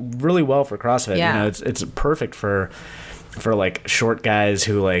Yeah. built really well for CrossFit. Yeah. It's perfect for like short guys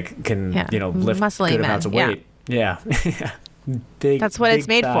who like can lift Muscly good men. amounts of weight. Yeah. Big. That's what it's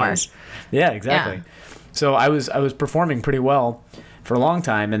big made for. thighs. Yeah, exactly. Yeah. So I was performing pretty well for a long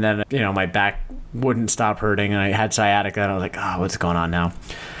time, and then my back wouldn't stop hurting, and I had sciatica, and I was like, oh, what's going on now?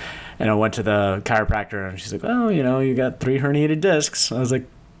 And I went to the chiropractor, and she's like, oh, you got 3 herniated discs. I was like,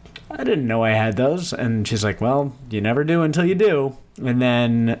 I didn't know I had those. And she's like, well, you never do until you do. And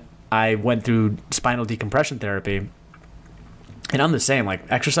then I went through spinal decompression therapy, and I'm the same.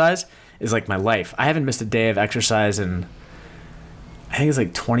 Like, exercise is like my life. I haven't missed a day of exercise in, I think it's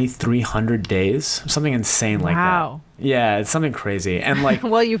like 2,300 days, something insane like that. Wow. Yeah, it's something crazy. And like,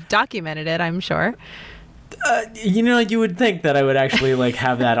 Well, you've documented it, I'm sure. you would think that I would actually like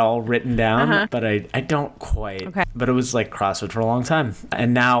have that all written down, Uh-huh. but I don't quite. Okay. But it was like CrossFit for a long time.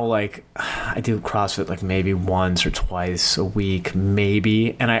 And now like I do CrossFit like maybe once or twice a week,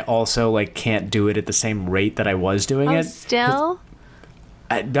 maybe. And I also like can't do it at the same rate that I was doing it. Still?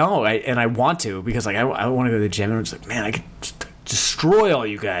 No, I want to because like I want to go to the gym and I'm just like, man, I could just destroy all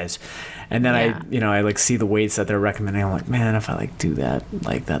you guys. And then Yeah. I like see the weights that they're recommending. I'm like, man, if I like do that,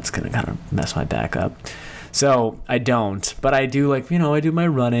 like that's gonna kind of mess my back up. So I don't, but I do like I do my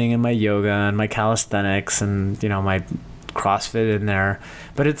running and my yoga and my calisthenics and my CrossFit in there.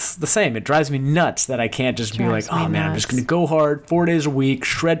 But it's the same. It drives me nuts that I can't just be like, Drives oh me man, I'm just nuts. gonna go hard 4 days a week,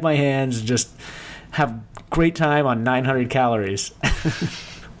 shred my hands, and just have great time on 900 calories.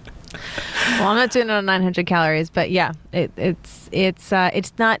 Well, I'm not doing it on 900 calories, but yeah, it's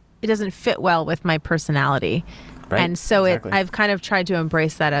not. It doesn't fit well with my personality, Right, and so exactly. I've kind of tried to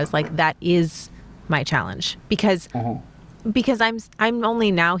embrace that as like that is my challenge because I'm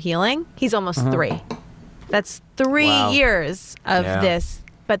only now healing. He's almost 3. That's 3 Wow. years of Yeah. this,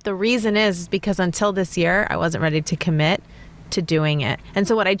 but the reason is because until this year, I wasn't ready to commit to doing it, and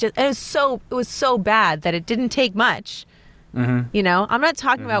so it was so bad that it didn't take much. I'm not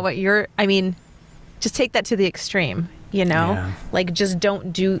talking about what just take that to the extreme, Yeah. like just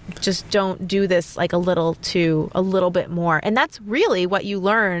don't do this like a little bit more. And that's really what you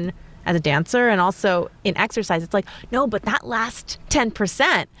learn as a dancer and also in exercise. It's like, no, but that last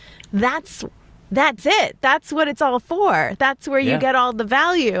 10%, that's it. That's what it's all for. That's where you Yeah. get all the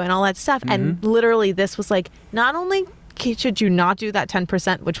value and all that stuff. And literally this was like, not only should you not do that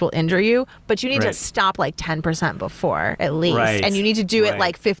 10%, which will injure you, but you need to Right. stop like 10% before at least. Right. And you need to do it Right.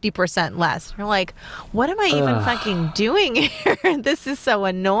 like 50% less. You're like, what am I even fucking doing here? This is so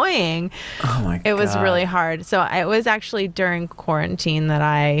annoying. Oh my god. It was really hard. So it was actually during quarantine that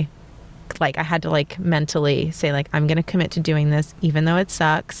I had to like mentally say like, I'm going to commit to doing this, even though it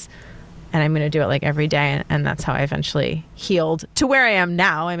sucks. And I'm going to do it like every day. And that's how I eventually healed to where I am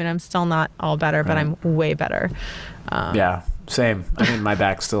now. I mean, I'm still not all better, but I'm way better. Yeah, same. I mean, my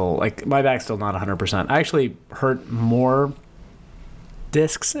back's still not 100%. I actually hurt more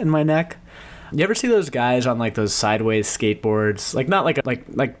discs in my neck. You ever see those guys on like those sideways skateboards? Like not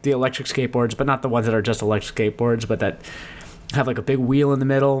like the electric skateboards, but not the ones that are just electric skateboards, but that have like a big wheel in the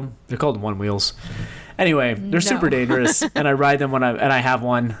middle. They're called one wheels. Anyway, they're super dangerous, and I ride them I have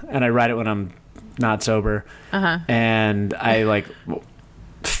one, and I ride it when I'm not sober. And I like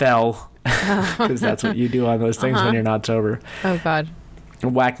fell because that's what you do on those things when you're not sober. Oh God.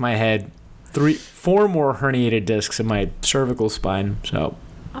 And whacked my head. 4 more herniated discs in my cervical spine. So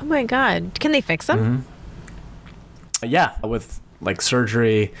Oh my God. Can they fix them? yeah, with like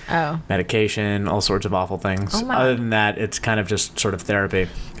surgery, medication, all sorts of awful things. Oh my. Other than that, it's kind of just sort of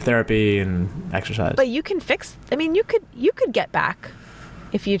therapy and exercise. But you can fix, I mean, you could get back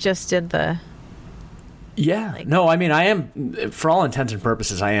if you just did the, yeah. No, I mean, I am, for all intents and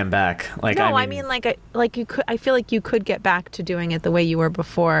purposes, I am back. Like, no, I mean like you could, I feel like you could get back to doing it the way you were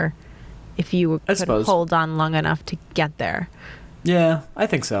before if you I could suppose. hold on long enough to get there. Yeah, I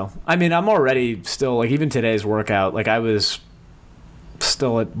think so. I mean, I'm already still, like, even today's workout, like, I was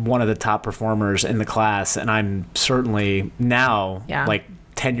still at one of the top performers in the class, and I'm certainly now, like,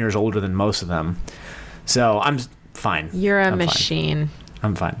 10 years older than most of them. So I'm fine. You're a I'm fine. machine.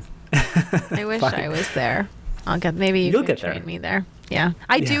 I'm fine. I wish I was there. Maybe You'll could get there. train me there. Yeah.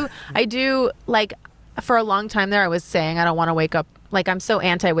 I do, like, for a long time there, I was saying I don't want to wake up Like, I'm so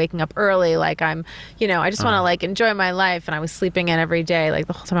anti waking up early. Like, I just want to like enjoy my life. And I was sleeping in every day. Like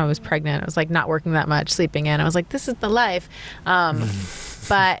the whole time I was pregnant, I was like not working that much, sleeping in. I was like, this is the life.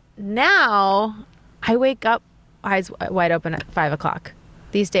 But now I wake up eyes wide open at 5 o'clock.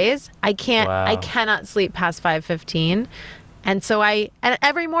 These days, I cannot sleep past 5:15. And so and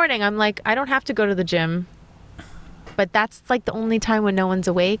every morning I'm like, I don't have to go to the gym. But that's like the only time when no one's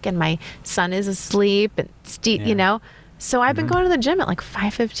awake and my son is asleep and So I've been going to the gym at like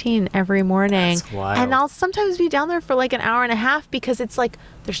 5:15 every morning. That's wild. And I'll sometimes be down there for like an hour and a half because it's like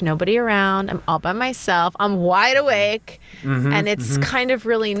there's nobody around. I'm all by myself. I'm wide awake. And it's kind of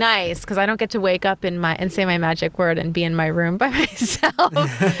really nice because I don't get to wake up and say my magic word and be in my room by myself.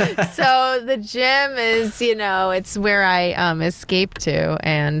 So the gym is, it's where I escape to.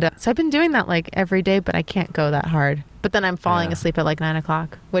 And so I've been doing that like every day, but I can't go that hard. But then I'm falling asleep at like 9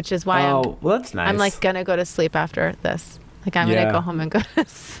 o'clock, which is why that's nice. I'm like gonna go to sleep after this. Like I'm gonna go home and go to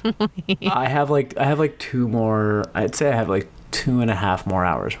sleep. I have like 2 more. I'd say I have like 2.5 more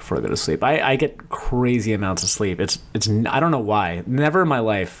hours before I go to sleep. I get crazy amounts of sleep. It's I don't know why. Never in my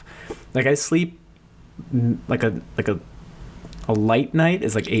life. Like I sleep like a light night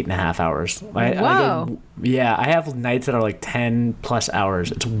is like 8.5 hours. Whoa. I have nights that are like 10 plus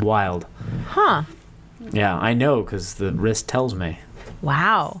hours. It's wild. Huh. Yeah, I know because the wrist tells me.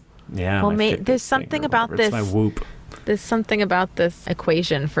 Wow. Yeah. Well, there's something about this. It's my Whoop. There's something about this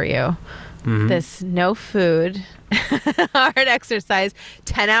equation for you. This no food, hard exercise,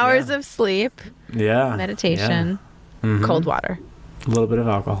 10 hours of sleep, meditation, cold water. A little bit of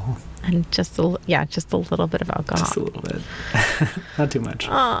alcohol. And just a little bit of alcohol. Just a little bit. Not too much.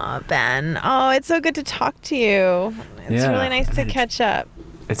 Oh, Ben. Oh, it's so good to talk to you. It's really nice to catch up.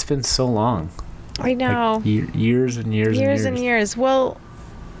 It's been so long. I know. Like years and years and years. Years and years. Well,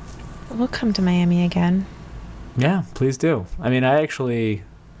 we'll come to Miami again. Yeah, please do. I mean, I actually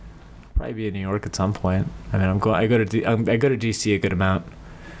probably be in New York at some point. I mean, I go to DC a good amount.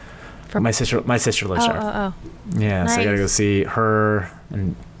 My sister lives there. Oh. Yeah, nice. So I gotta go see her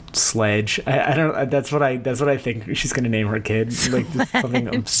and Sledge. I don't. That's what I think she's gonna name her kid. Like something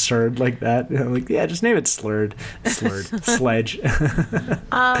absurd like that. I'm like, yeah, just name it Slurred, Sledge.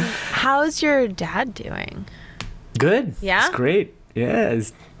 How's your dad doing? Good. Yeah. It's great. Yeah,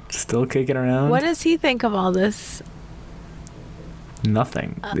 he's still kicking around. What does he think of all this?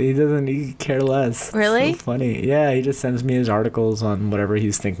 Nothing. He care less. Really? It's so funny. Yeah, he just sends me his articles on whatever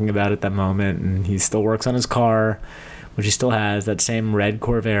he's thinking about at that moment, and he still works on his car, which he still has, that same red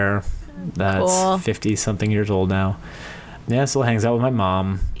Corvair that's 50-something years old now. Yeah, still hangs out with my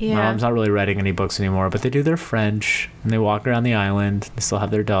mom. Yeah. My mom's not really writing any books anymore, but they do their French, and they walk around the island. They still have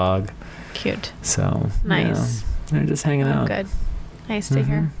their dog. Cute. So, nice. Yeah, they're just hanging out. Good. Nice to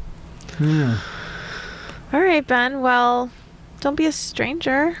hear. Yeah. All right, Ben. Well, don't be a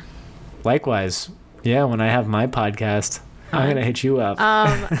stranger. Likewise. Yeah, when I have my podcast, I'm going to hit you up.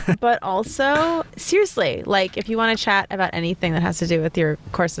 But also, seriously, like if you want to chat about anything that has to do with your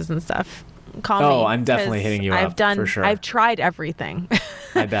courses and stuff, call me. Oh, I'm definitely hitting you up, for sure. I've tried everything.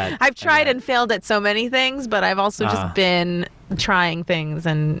 I bet. I've tried and failed at so many things, but I've also just been trying things,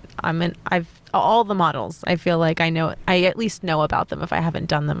 and I've all the models. I feel like I at least know about them if I haven't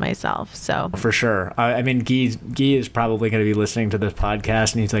done them myself. So for sure. I mean, Guy is probably going to be listening to this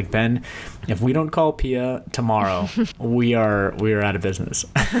podcast, and he's like, Ben, if we don't call Pia tomorrow, we are out of business.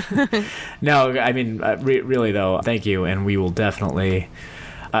 No, I mean, really though, thank you, and we will definitely.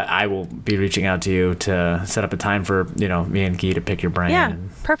 I will be reaching out to you to set up a time for me and Guy to pick your brain. Yeah,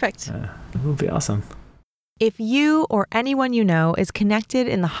 perfect. It will be awesome. If you or anyone you know is connected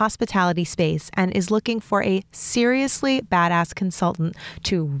in the hospitality space and is looking for a seriously badass consultant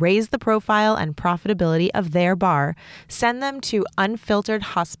to raise the profile and profitability of their bar, send them to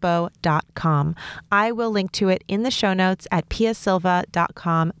unfilteredhospo.com. I will link to it in the show notes at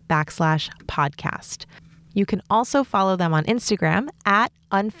piasilva.com/podcast. You can also follow them on Instagram at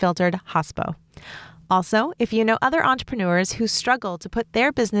unfilteredhospo. Also, if you know other entrepreneurs who struggle to put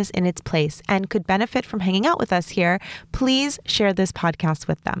their business in its place and could benefit from hanging out with us here, please share this podcast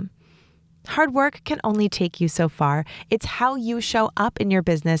with them. Hard work can only take you so far. It's how you show up in your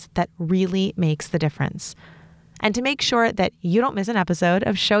business that really makes the difference. And to make sure that you don't miss an episode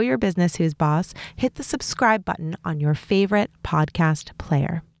of Show Your Business Who's Boss, hit the subscribe button on your favorite podcast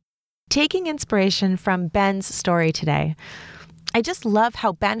player. Taking inspiration from Ben's story today, I just love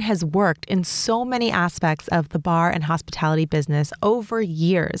how Ben has worked in so many aspects of the bar and hospitality business over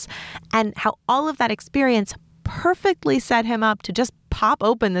years, and how all of that experience perfectly set him up to just pop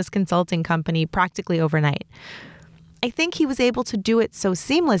open this consulting company practically overnight. I think he was able to do it so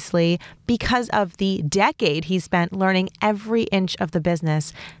seamlessly because of the decade he spent learning every inch of the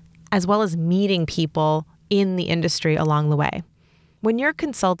business, as well as meeting people in the industry along the way. When you're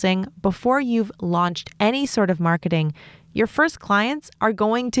consulting, before you've launched any sort of marketing, your first clients are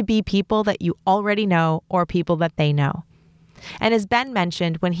going to be people that you already know or people that they know. And as Ben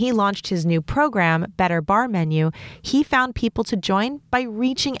mentioned, when he launched his new program, Better Bar Menu, he found people to join by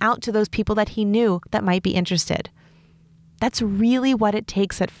reaching out to those people that he knew that might be interested. That's really what it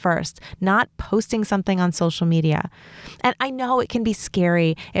takes at first, not posting something on social media. And I know it can be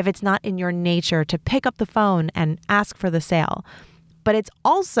scary if it's not in your nature to pick up the phone and ask for the sale. But it's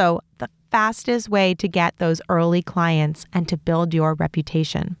also the fastest way to get those early clients and to build your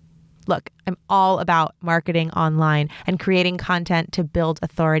reputation. Look, I'm all about marketing online and creating content to build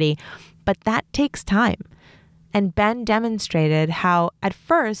authority, but that takes time. And Ben demonstrated how, at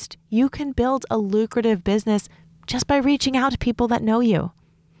first, you can build a lucrative business just by reaching out to people that know you.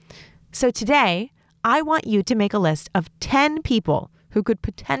 So today, I want you to make a list of 10 people who could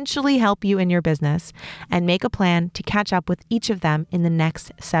potentially help you in your business and make a plan to catch up with each of them in the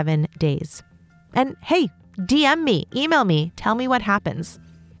next 7 days. And hey, DM me, email me, tell me what happens.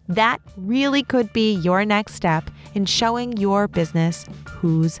 That really could be your next step in showing your business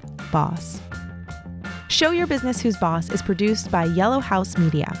who's boss. Show Your Business Who's Boss is produced by Yellow House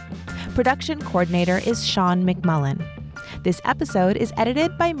Media. Production coordinator is Sean McMullen. This episode is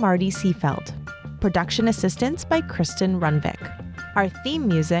edited by Marty Seafeld. Production assistance by Kristen Runvik. Our theme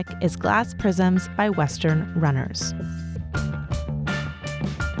music is Glass Prisms by Western Runners.